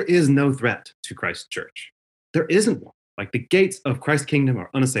is no threat to Christ's church, there isn't one. Like, the gates of Christ's kingdom are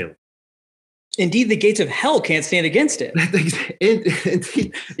unassailable. Indeed, the gates of hell can't stand against it.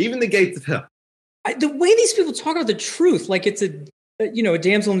 Indeed, even the gates of hell. The way these people talk about the truth, like it's a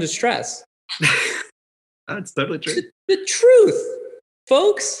damsel in distress. That's totally true. The truth,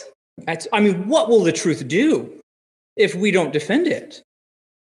 folks. What will the truth do if we don't defend it?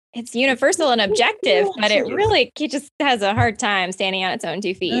 It's universal and objective, but it just has a hard time standing on its own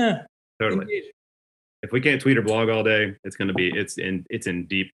 2 feet. Yeah, totally. Indeed. If we can't tweet or blog all day, it's in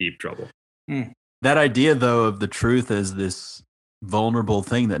deep trouble. That idea, though, of the truth as this vulnerable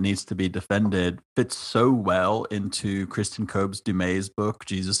thing that needs to be defended fits so well into Kristen Koeb's Dumay's book,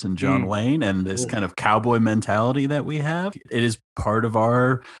 Jesus and John Wayne, and this kind of cowboy mentality that we have. It is part of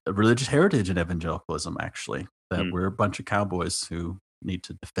our religious heritage in evangelicalism, actually, that we're a bunch of cowboys who need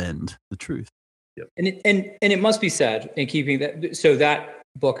to defend the truth. Yep. And it must be said, in keeping that, so that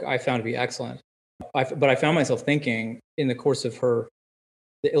book I found to be excellent. But I found myself thinking in the course of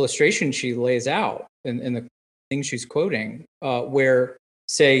the illustration she lays out and the things she's quoting, where,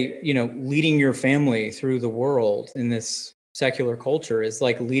 say, leading your family through the world in this secular culture is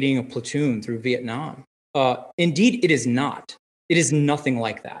like leading a platoon through Vietnam. Indeed, it is not. It is nothing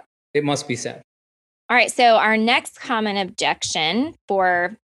like that. It must be said. All right. So our next common objection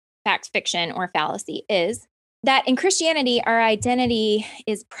for fact, fiction, or fallacy is that in Christianity, our identity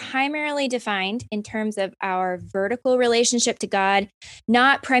is primarily defined in terms of our vertical relationship to God,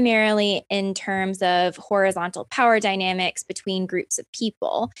 not primarily in terms of horizontal power dynamics between groups of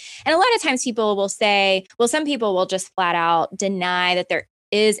people. And a lot of times people will say, well, some people will just flat out deny that there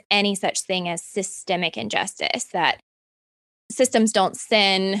is any such thing as systemic injustice, that systems don't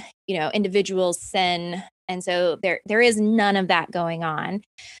sin, individuals sin. And so there is none of that going on.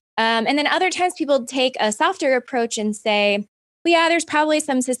 And then other times people take a softer approach and say, well, yeah, there's probably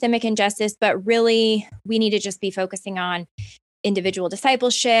some systemic injustice, but really we need to just be focusing on individual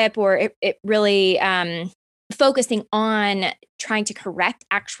discipleship, or it really focusing on trying to correct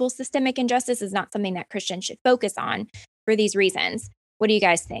actual systemic injustice is not something that Christians should focus on for these reasons. What do you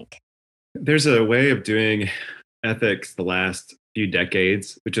guys think? There's a way of doing ethics the last few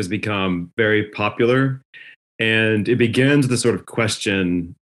decades, which has become very popular. And it begins with a sort of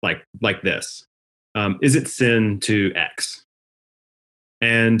question like this. Is it sin to X?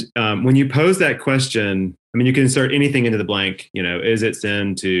 And when you pose that question, I mean, you can insert anything into the blank. Is it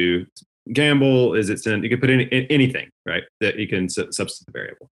sin to gamble? Is it sin? You can put in anything, right? That you can substitute the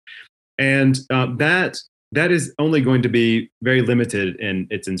variable, and that is only going to be very limited in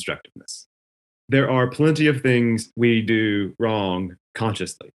its instructiveness. There are plenty of things we do wrong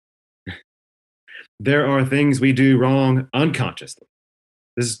consciously. There are things we do wrong unconsciously.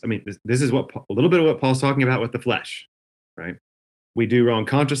 This is what a little bit of what Paul's talking about with the flesh, right? We do wrong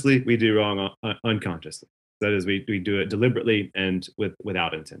consciously, we do wrong unconsciously. That is, we do it deliberately and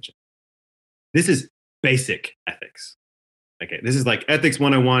without intention. This is basic ethics. Okay, this is like ethics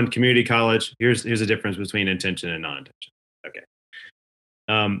 101, community college. Here's a difference between intention and non-intention.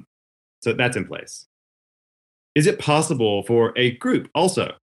 Okay, so that's in place. Is it possible for a group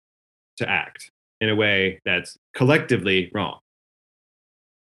also to act in a way that's collectively wrong?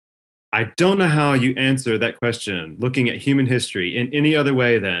 I don't know how you answer that question looking at human history in any other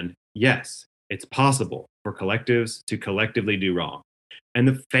way than, yes, it's possible for collectives to collectively do wrong. And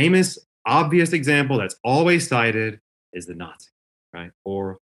the famous, obvious example that's always cited is the Nazi, right?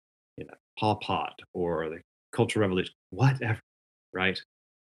 Or Pol Pot or the Cultural Revolution, whatever, right?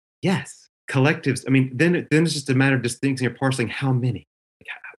 Yes, collectives. I mean, then it's just a matter of distincting or parsing how many. Like,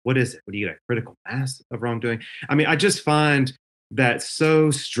 what is it? What do you get? A critical mass of wrongdoing? I mean, I just find that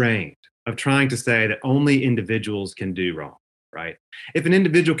so strained of trying to say that only individuals can do wrong, right? If an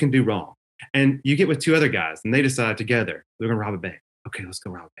individual can do wrong and you get with two other guys and they decide together, they're going to rob a bank. Okay, let's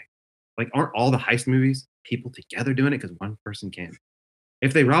go rob a bank. Like, aren't all the heist movies people together doing it because one person can?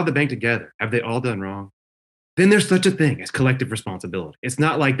 If they rob the bank together, have they all done wrong? Then there's such a thing as collective responsibility. It's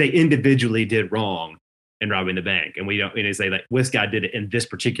not like they individually did wrong in robbing the bank, and we don't say like this guy did it in this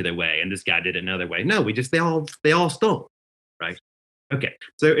particular way and this guy did it another way. No, they all stole, right? Okay,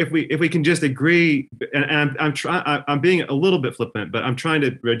 so if we can just agree, and I'm being a little bit flippant, but I'm trying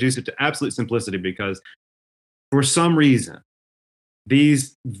to reduce it to absolute simplicity because for some reason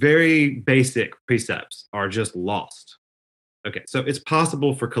these very basic precepts are just lost. Okay, so it's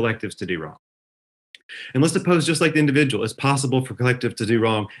possible for collectives to do wrong. And let's suppose, just like the individual, it's possible for collective to do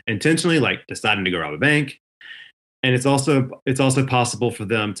wrong intentionally, like deciding to go rob a bank. And it's also possible for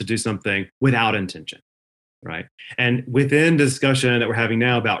them to do something without intention, right? And within the discussion that we're having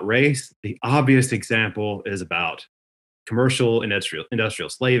now about race, the obvious example is about commercial industrial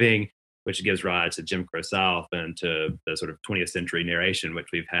slaving, which gives rise to Jim Crow South and to the sort of 20th century narration, which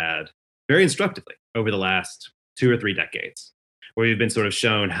we've had very instructively over the last 2 or 3 decades, where we've been sort of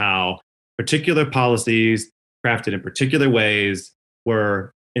shown how particular policies crafted in particular ways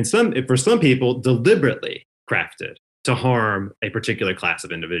were, for some people, deliberately crafted to harm a particular class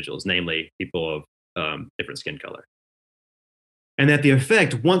of individuals, namely people of different skin color. And that the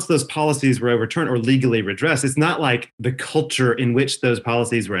effect, once those policies were overturned or legally redressed, it's not like the culture in which those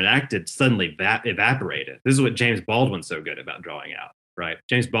policies were enacted suddenly evaporated. This is what James Baldwin's so good about drawing out, right?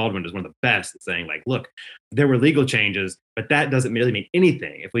 James Baldwin is one of the best at saying, like, look, there were legal changes, but that doesn't really mean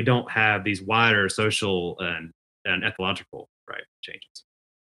anything if we don't have these wider social and ecological, right, changes.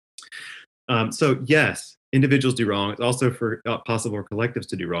 So yes, individuals do wrong. It's also possible for collectives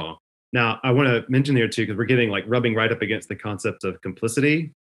to do wrong. Now, I want to mention here too, because we're getting like rubbing right up against the concept of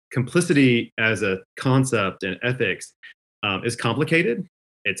complicity. Complicity as a concept in ethics is complicated.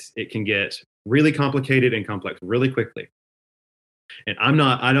 It can get really complicated and complex really quickly. And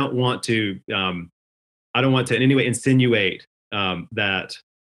I don't want to in any way insinuate that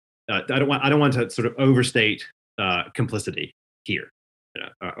I don't want to sort of overstate complicity here,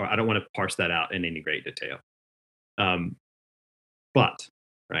 or I don't want to parse that out in any great detail. But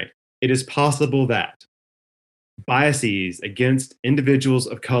right, it is possible that biases against individuals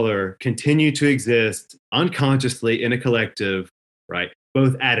of color continue to exist unconsciously in a collective, right?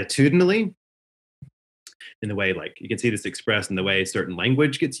 Both attitudinally, in the way, like, you can see this expressed in the way certain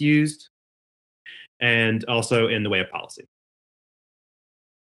language gets used, and also in the way of policy,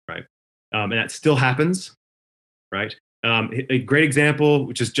 right? And that still happens, right? A great example,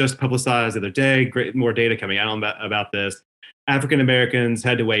 which is just publicized the other day, more data coming out about this. African Americans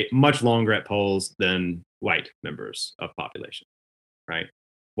had to wait much longer at polls than white members of population, right?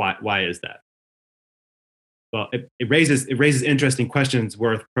 Why is that? Well, it raises interesting questions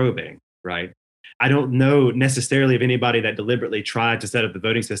worth probing, right? I don't know necessarily of anybody that deliberately tried to set up the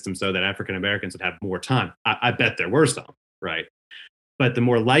voting system so that African Americans would have more time. I bet there were some, right? But the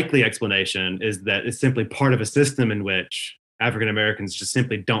more likely explanation is that it's simply part of a system in which African Americans just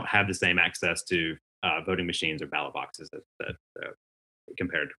simply don't have the same access to voting machines or ballot boxes that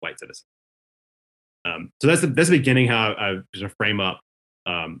compared to white citizens. So that's the beginning how I sort of frame up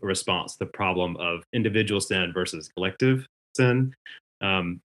a response to the problem of individual sin versus collective sin.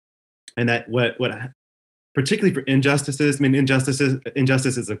 And that what particularly for injustices, I mean, injustice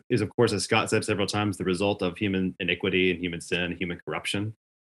is of course, as Scott said several times, the result of human iniquity and human sin, human corruption.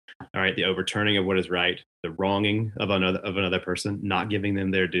 All right, the overturning of what is right, the wronging of another person, not giving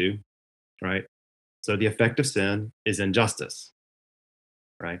them their due. Right. So the effect of sin is injustice.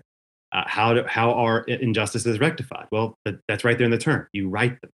 Right. How are injustices rectified? Well, that's right there in the term. You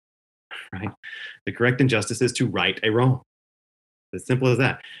right them. Right. The correct injustice is to right a wrong. As simple as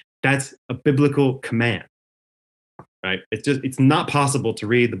that. That's a biblical command. Right. It's not possible to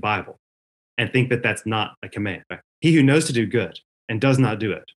read the Bible and think that that's not a command. Right? He who knows to do good and does not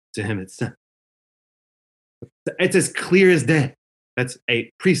do it, to him it's sin. It's as clear as day. That's a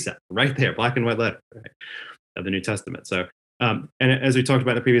precept right there, black and white letter, right, of the New Testament. So, and as we talked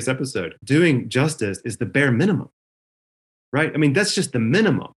about in the previous episode, doing justice is the bare minimum, right? I mean, that's just the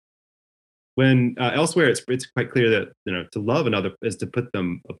minimum. When elsewhere, it's quite clear that to love another is to put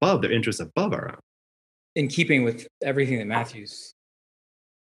them above their interests, above our own. In keeping with everything that Matthew's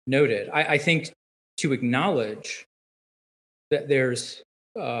noted, I think to acknowledge that there's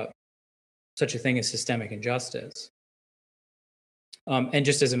such a thing as systemic injustice, and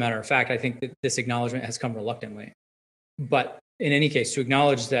just as a matter of fact, I think that this acknowledgement has come reluctantly. But in any case, to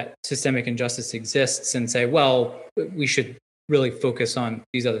acknowledge that systemic injustice exists and say, well, we should really focus on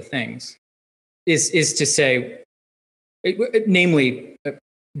these other things, is to say, namely,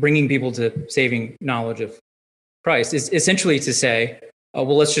 bringing people to saving knowledge of Christ, is essentially to say,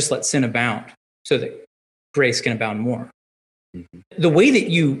 well, let's just let sin abound so that grace can abound more. Mm-hmm. The way that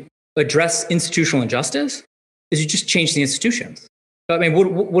you address institutional injustice is you just change the institutions. I mean,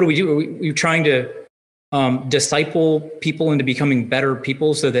 what do we do? Are we trying to disciple people into becoming better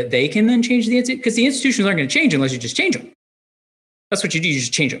people so that they can then change the institution? Because the institutions aren't going to change unless you just change them. That's what you do. You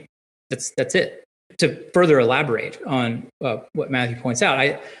just change them. That's it. To further elaborate on what Matthew points out,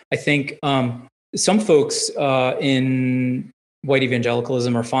 I think some folks in white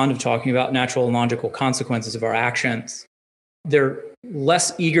evangelicalism are fond of talking about natural and logical consequences of our actions. They're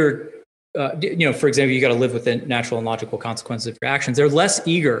less eager, for example, you got to live with the natural and logical consequences of your actions. They're less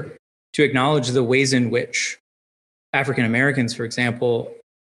eager to acknowledge the ways in which African Americans, for example,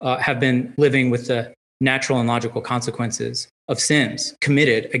 have been living with the natural and logical consequences of sins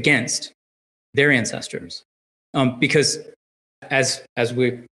committed against their ancestors. Because as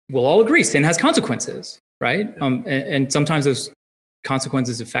we will all agree, sin has consequences, right? And sometimes those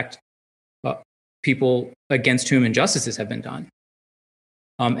consequences affect people against whom injustices have been done.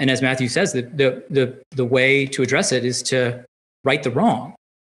 And as Matthew says, the way to address it is to right the wrong.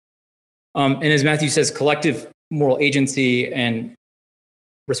 And as Matthew says, collective moral agency and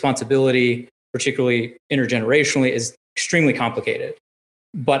responsibility, particularly intergenerationally, is extremely complicated.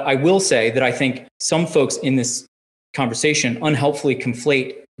 But I will say that I think some folks in this conversation unhelpfully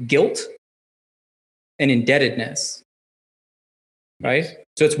conflate guilt and indebtedness, right?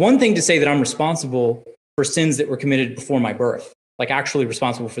 So it's one thing to say that I'm responsible for sins that were committed before my birth, like actually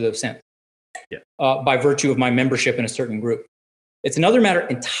responsible for those sins, by virtue of my membership in a certain group. It's another matter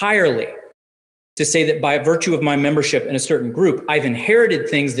entirely to say that by virtue of my membership in a certain group, I've inherited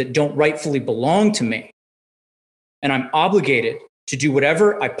things that don't rightfully belong to me. And I'm obligated to do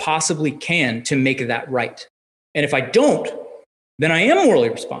whatever I possibly can to make that right. And if I don't, then I am morally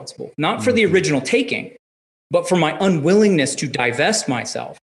responsible, not for the original taking, but for my unwillingness to divest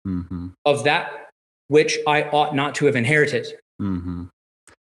myself of that which I ought not to have inherited. Mm-hmm.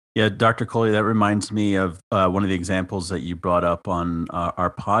 Yeah, Dr. Coley, that reminds me of one of the examples that you brought up on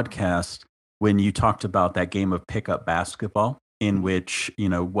our podcast when you talked about that game of pickup basketball, in which,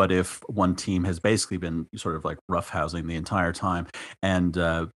 what if one team has basically been sort of like roughhousing the entire time, and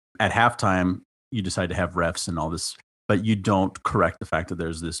at halftime you decide to have refs and all this, but you don't correct the fact that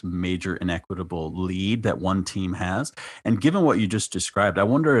there's this major inequitable lead that one team has. And given what you just described, I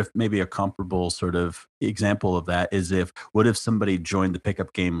wonder if maybe a comparable sort of example of that is what if somebody joined the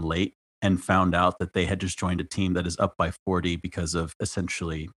pickup game late and found out that they had just joined a team that is up by 40 because of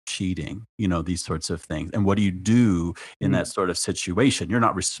essentially cheating, these sorts of things. And what do you do in that sort of situation? You're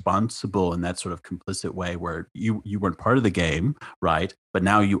not responsible in that sort of complicit way where you weren't part of the game, right? But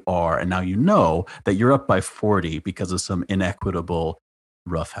now you are, and now you know that you're up by 40 because of some inequitable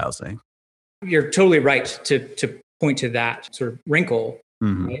roughhousing. You're totally right to point to that sort of wrinkle,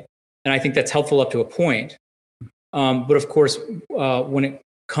 right? And I think that's helpful up to a point. But of course, when it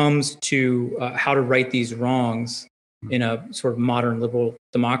comes to how to right these wrongs in a sort of modern liberal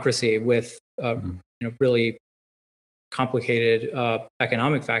democracy with really complicated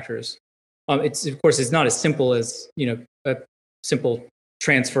economic factors, it's not as simple as a simple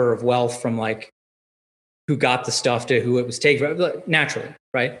transfer of wealth from like who got the stuff to who it was taken from, naturally,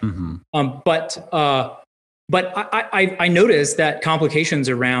 right? But I noticed that complications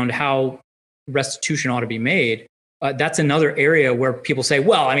around how restitution ought to be made, that's another area where people say,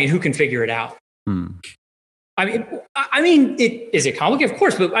 well, I mean, who can figure it out? I mean, is it complicated? Of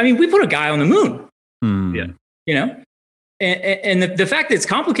course, but I mean, we put a guy on the moon. Yeah. You know, and the fact that it's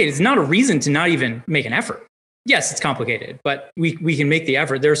complicated is not a reason to not even make an effort. Yes, it's complicated, but we can make the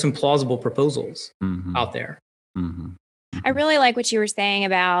effort. There are some plausible proposals out there. I really like what you were saying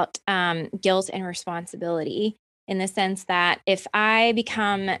about guilt and responsibility, in the sense that if I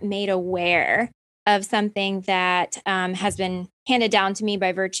become made aware of something that has been handed down to me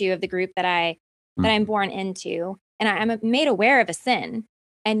by virtue of the group that I'm born into, and I'm made aware of a sin,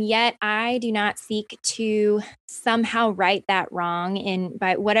 and yet I do not seek to somehow right that wrong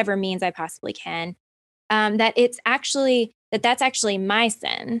by whatever means I possibly can, that's actually my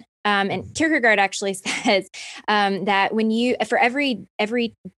sin. And Kierkegaard actually says that when for every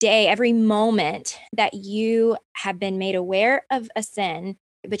day, every moment that you have been made aware of a sin,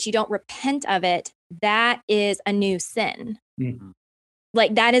 but you don't repent of it, that is a new sin.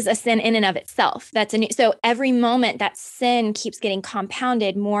 Like, that is a sin in and of itself. So every moment that sin keeps getting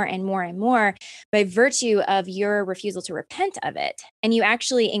compounded more and more and more by virtue of your refusal to repent of it. And you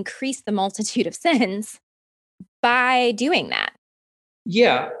actually increase the multitude of sins by doing that.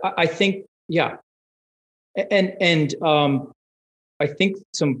 Yeah, I think, yeah. And I think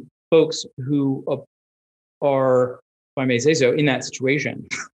some folks who are, if I may say so, in that situation,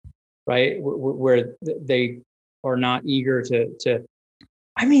 right, where they are not eager to,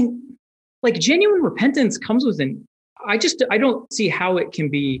 I mean, like, genuine repentance comes with I don't see how it can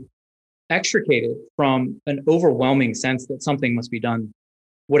be extricated from an overwhelming sense that something must be done.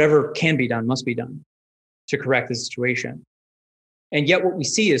 Whatever can be done must be done to correct the situation. And yet what we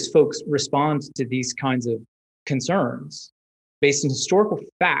see is folks respond to these kinds of concerns based on historical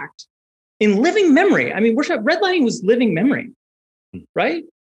fact in living memory. I mean, redlining was living memory, right?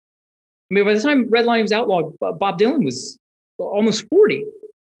 I mean, by the time redlining was outlawed, Bob Dylan was almost 40.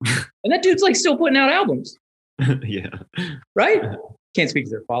 And that dude's like still putting out albums. Yeah. Right? Can't speak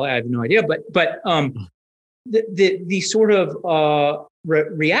to their quality. I have no idea. But the sort of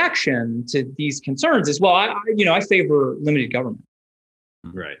reaction to these concerns is, well, I favor limited government.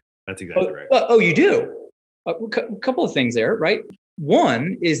 Right. That's exactly right. Oh, you do? A couple of things there, right?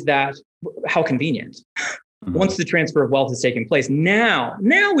 One is that how convenient. Once the transfer of wealth has taken place, now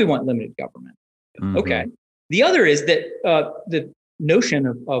we want limited government. Okay. The other is that the notion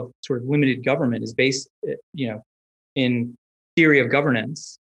of sort of limited government is based, in theory of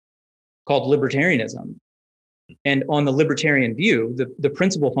governance called libertarianism. And on the libertarian view, the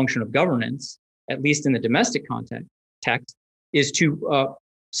principal function of governance, at least in the domestic context, is to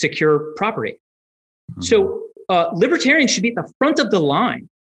secure property. So libertarians should be at the front of the line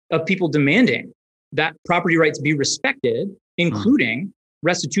of people demanding that property rights be respected, including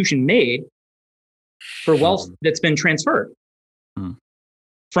restitution made for wealth that's been transferred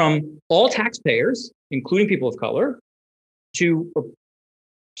from all taxpayers, including people of color, to a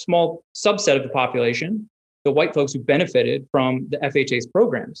small subset of the population, the white folks who benefited from the FHA's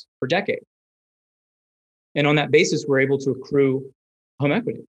programs for decades. And on that basis, we're able to accrue home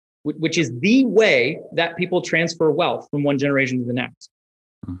equity, which is the way that people transfer wealth from one generation to the next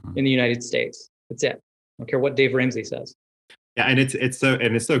in the United States. That's it. I don't care what Dave Ramsey says. Yeah, and it's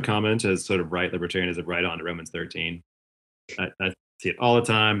so common to sort of write libertarianism right on to Romans 13. I see it all the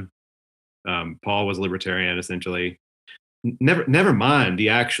time. Paul was a libertarian, essentially. Never mind the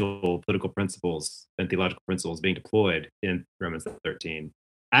actual political principles and theological principles being deployed in Romans 13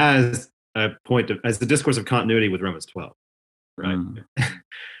 as the discourse of continuity with Romans 12, right?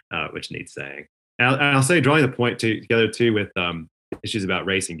 Which needs saying. And I'll say, drawing the point together too with issues about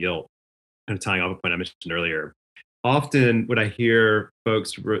race and guilt, kind of tying off a point I mentioned earlier. Often what I hear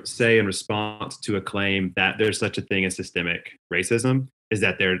folks say in response to a claim that there's such a thing as systemic racism is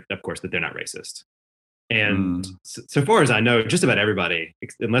that they're not racist. And so far as I know, just about everybody,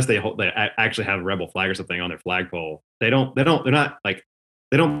 unless they actually have a rebel flag or something on their flagpole, they don't believe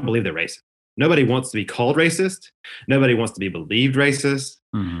they're racist. Nobody wants to be called racist. Nobody wants to be believed racist.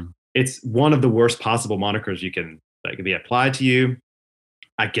 It's one of the worst possible monikers that could be applied to you.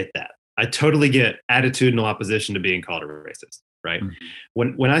 I get that. I totally get attitudinal opposition to being called a racist, right?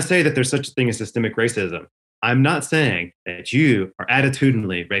 When I say that there's such a thing as systemic racism, I'm not saying that you are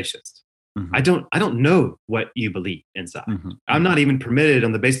attitudinally racist. I don't know what you believe inside. I'm not even permitted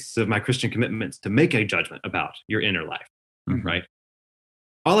on the basis of my Christian commitments to make a judgment about your inner life, right?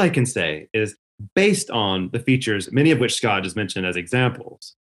 All I can say is, based on the features, many of which Scott just mentioned as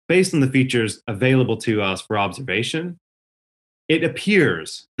examples, based on the features available to us for observation, it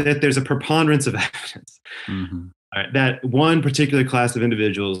appears that there's a preponderance of evidence that one particular class of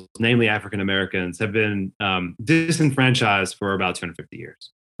individuals, namely African Americans, have been disenfranchised for about 250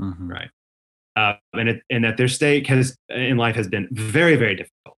 years, right? And that their stake in life has been very, very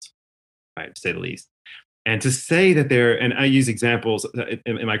difficult, right, to say the least. And to say that and I use examples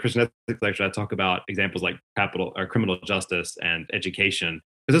in my Christian ethics lecture, I talk about examples like capital or criminal justice and education,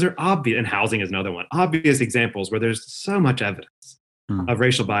 because those are obvious, and housing is another one, obvious examples where there's so much evidence of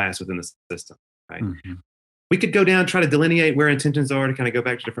racial bias within the system, right? We could go down, try to delineate where intentions are to kind of go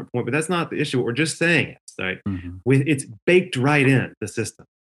back to a different point, but that's not the issue. What we're just saying is, right, it's baked right in the system.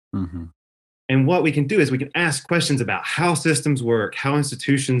 And what we can do is we can ask questions about how systems work, how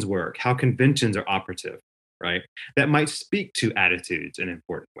institutions work, how conventions are operative, right? That might speak to attitudes in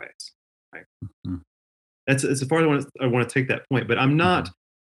important ways, right? That's as far as I want to take that point. But I'm not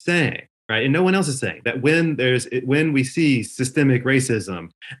saying, right, and no one else is saying that when we see systemic racism,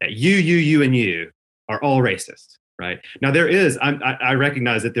 that you, and you are all racist, right? Now there is, I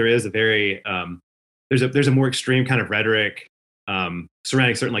recognize that there is a very there's a more extreme kind of rhetoric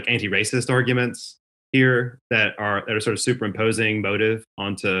surrounding certain like anti-racist arguments here that are sort of superimposing motive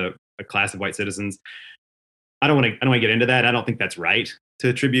onto a class of white citizens. I don't want to get into that. I don't think that's right to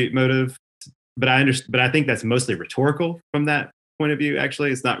attribute motive, but I think that's mostly rhetorical from that point of view.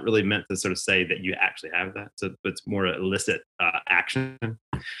 Actually, it's not really meant to sort of say that you actually have that. So it's more illicit action.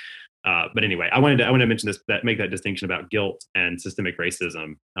 But anyway, I wanted to mention this, make that distinction about guilt and systemic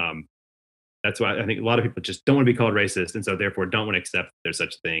racism. That's why I think a lot of people just don't want to be called racist, and so therefore don't want to accept there's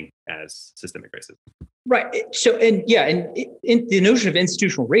such a thing as systemic racism. Right. So, and the notion of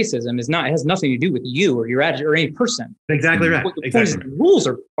institutional racism has nothing to do with you or your attitude or any person. Exactly right. The rules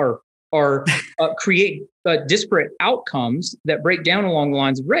are create disparate outcomes that break down along the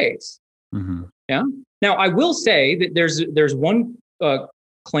lines of race. Yeah. Now, I will say that there's one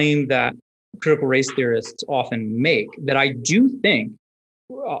claim that critical race theorists often make that I do think.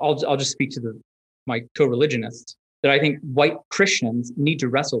 I'll just speak to my co-religionists, that I think white Christians need to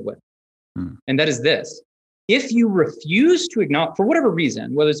wrestle with. And that is this: if you refuse to acknowledge, for whatever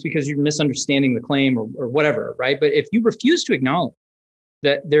reason, whether it's because you're misunderstanding the claim or whatever, right? But if you refuse to acknowledge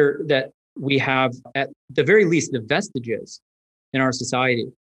that we have, at the very least, the vestiges in our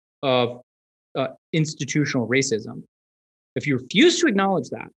society of institutional racism, if you refuse to acknowledge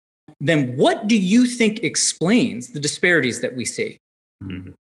that, then what do you think explains the disparities that we see?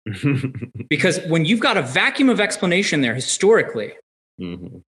 Because when you've got a vacuum of explanation there historically,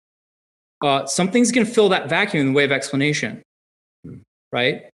 something's going to fill that vacuum in the way of explanation,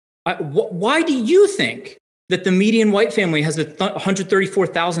 right? Why do you think that the median white family has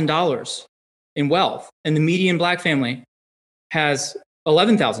 $134,000 in wealth and the median black family has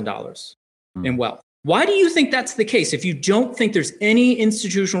 $11,000 in wealth? Why do you think that's the case? If you don't think there's any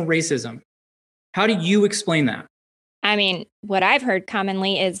institutional racism, how do you explain that? I mean, what I've heard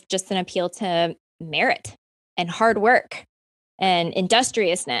commonly is just an appeal to merit and hard work and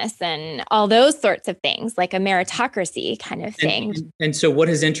industriousness and all those sorts of things, like a meritocracy kind of thing. And so what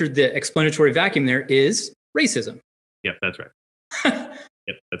has entered the explanatory vacuum there is racism. Yep, that's right.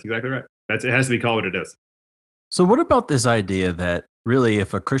 Yep, that's exactly right. It has to be called what it is. So what about this idea that really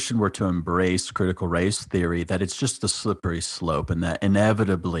if a Christian were to embrace critical race theory, that it's just a slippery slope, and that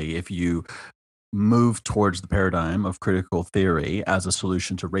inevitably if you move towards the paradigm of critical theory as a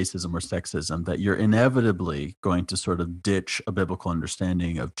solution to racism or sexism, that you're inevitably going to sort of ditch a biblical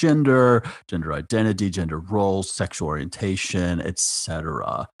understanding of gender identity, gender roles, sexual orientation,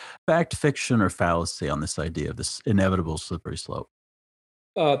 etc. Fact, fiction, or fallacy on this idea of this inevitable slippery slope?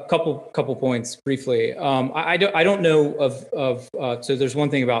 Couple points briefly. I don't know of so there's one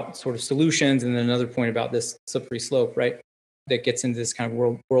thing about sort of solutions, and then another point about this slippery slope, right? That gets into this kind of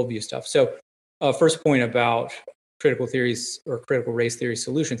worldview stuff. So first point about critical theories or critical race theory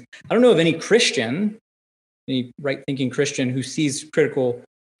solutions. I don't know of any Christian, any right-thinking Christian who sees critical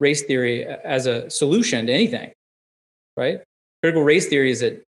race theory as a solution to anything, right? Critical race theory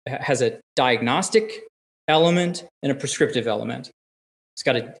has a diagnostic element and a prescriptive element. It's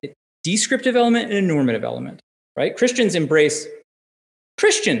got a descriptive element and a normative element, right? Christians embrace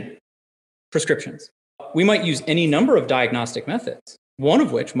Christian prescriptions. We might use any number of diagnostic methods, one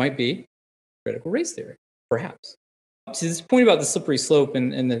of which might be critical race theory, perhaps. To this point about the slippery slope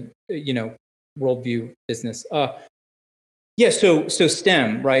and the worldview business. So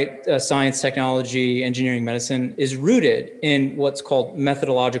STEM, right? Science, technology, engineering, medicine is rooted in what's called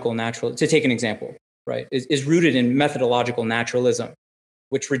methodological natural. To take an example, right, is rooted in methodological naturalism,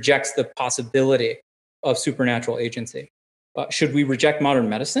 which rejects the possibility of supernatural agency. Should we reject modern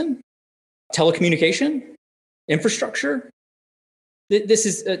medicine, telecommunication, infrastructure? This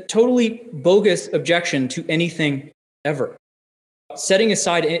is a totally bogus objection to anything ever. Setting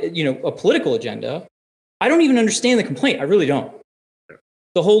aside, a political agenda, I don't even understand the complaint. I really don't.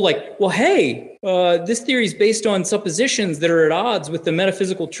 The whole this theory is based on suppositions that are at odds with the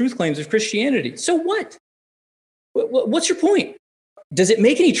metaphysical truth claims of Christianity. So what? What's your point? Does it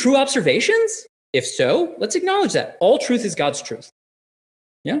make any true observations? If so, let's acknowledge that. All truth is God's truth.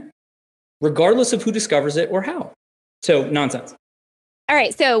 Yeah? Regardless of who discovers it or how. So, nonsense. All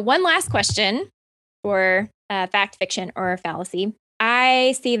right. So one last question for fact, fiction, or fallacy.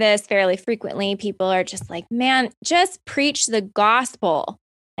 I see this fairly frequently. People are just like, man, just preach the gospel.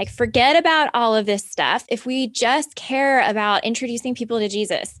 Like, forget about all of this stuff. If we just care about introducing people to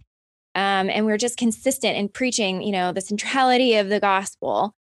Jesus, and we're just consistent in preaching, the centrality of the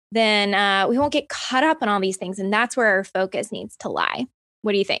gospel, then we won't get caught up on all these things. And that's where our focus needs to lie.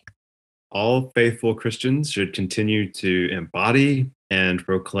 What do you think? All faithful Christians should continue to embody and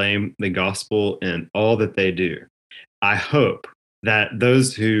proclaim the gospel in all that they do. I hope that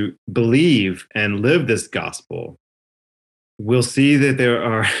those who believe and live this gospel will see that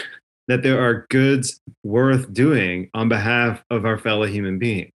there are goods worth doing on behalf of our fellow human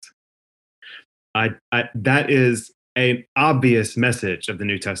beings. That is an obvious message of the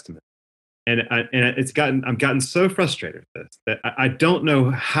New Testament. And I've gotten so frustrated with this that I don't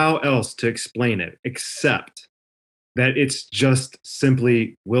know how else to explain it except that it's just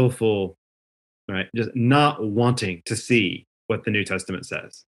simply willful, right? Just not wanting to see what the New Testament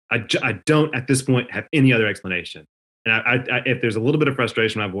says. I don't at this point have any other explanation. And I if there's a little bit of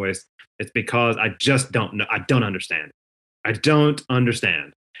frustration in my voice, it's because I just don't know. I don't understand. I don't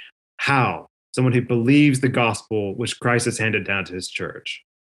understand how someone who believes the gospel which Christ has handed down to his church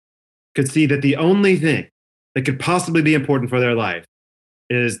could see that the only thing that could possibly be important for their life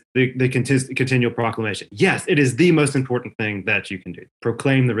is the continual proclamation. Yes, it is the most important thing that you can do.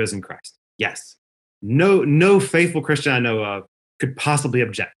 Proclaim the risen Christ. Yes. No faithful Christian I know of could possibly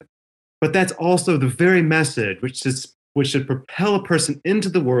object. But that's also the very message which should propel a person into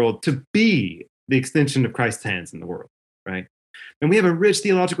the world to be the extension of Christ's hands in the world, right? And we have a rich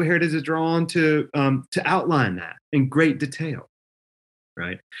theological heritage to draw on to outline that in great detail,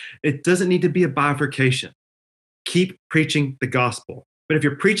 right? It doesn't need to be a bifurcation. Keep preaching the gospel. But if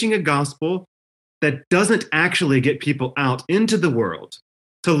you're preaching a gospel that doesn't actually get people out into the world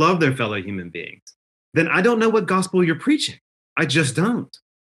to love their fellow human beings, then I don't know what gospel you're preaching. I just don't.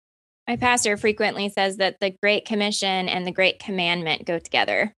 My pastor frequently says that the Great Commission and the Great Commandment go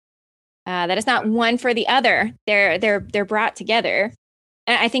together. That it's not one for the other. They're brought together.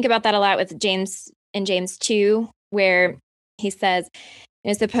 And I think about that a lot with James in James 2, where he says,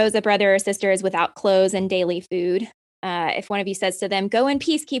 suppose a brother or sister is without clothes and daily food. If one of you says to them, go in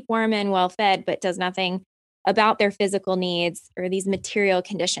peace, keep warm and well fed, but does nothing about their physical needs or these material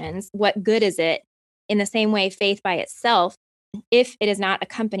conditions, what good is it? In the same way, faith by itself, if it is not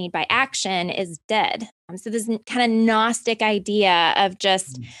accompanied by action, is dead. So this kind of Gnostic idea of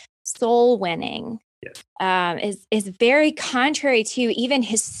just soul winning is very contrary to even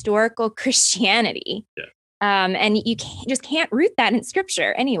historical Christianity. And you just can't root that in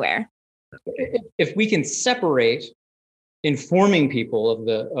Scripture anywhere. If we can separate informing people of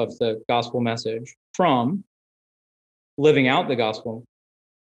the gospel message from living out the gospel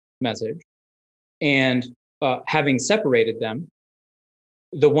message, and having separated them,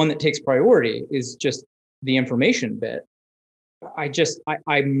 the one that takes priority is just the information bit.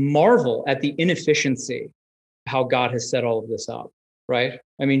 I marvel at the inefficiency how God has set all of this up, right?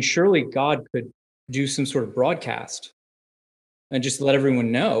 I mean, surely God could do some sort of broadcast and just let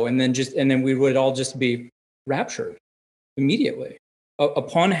everyone know, and then we would all just be raptured immediately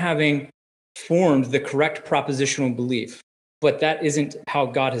upon having formed the correct propositional belief. But that isn't how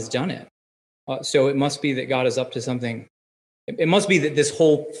God has done it. So it must be that God is up to something. It must be that this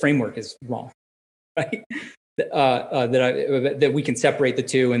whole framework is wrong, right? That we can separate the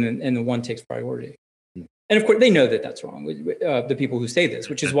two, and the one takes priority. And of course, they know that that's wrong. The people who say this,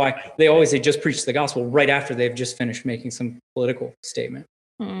 which is why they always say just preach the gospel right after they've just finished making some political statement.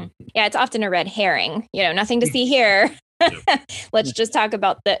 Yeah, it's often a red herring. Nothing to see here. Let's just talk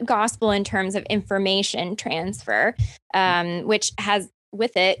about the gospel in terms of information transfer, which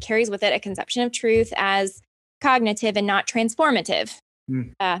carries with it a conception of truth as cognitive and not transformative.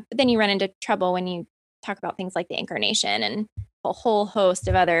 But then you run into trouble when you talk about things like the incarnation and a whole host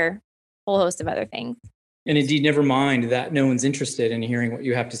of other things. And indeed, never mind that no one's interested in hearing what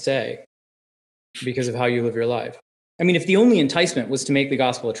you have to say because of how you live your life. I mean, if the only enticement was to make the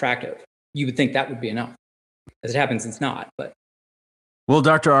gospel attractive, you would think that would be enough. As it happens, it's not. But well,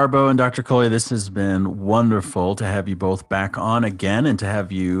 Dr. Arbo and Dr. Coley, this has been wonderful to have you both back on again and to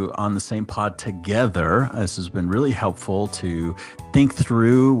have you on the same pod together. This has been really helpful to think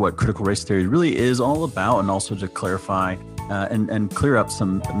through what critical race theory really is all about, and also to clarify and clear up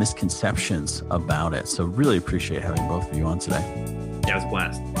some misconceptions about it. So really appreciate having both of you on today. Yeah, it was a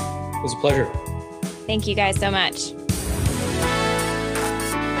blast. it was a pleasure. Thank you guys so much.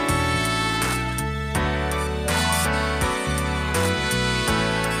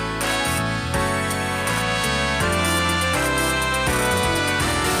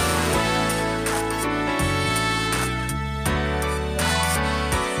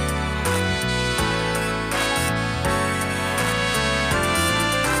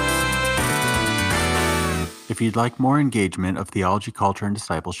 If you'd like more engagement of theology, culture, and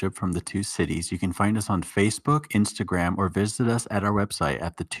discipleship from the Two Cities, you can find us on Facebook, Instagram, or visit us at our website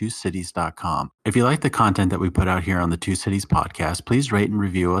at thetwocities.com. If you like the content that we put out here on the Two Cities podcast, please rate and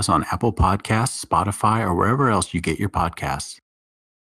review us on Apple Podcasts, Spotify, or wherever else you get your podcasts.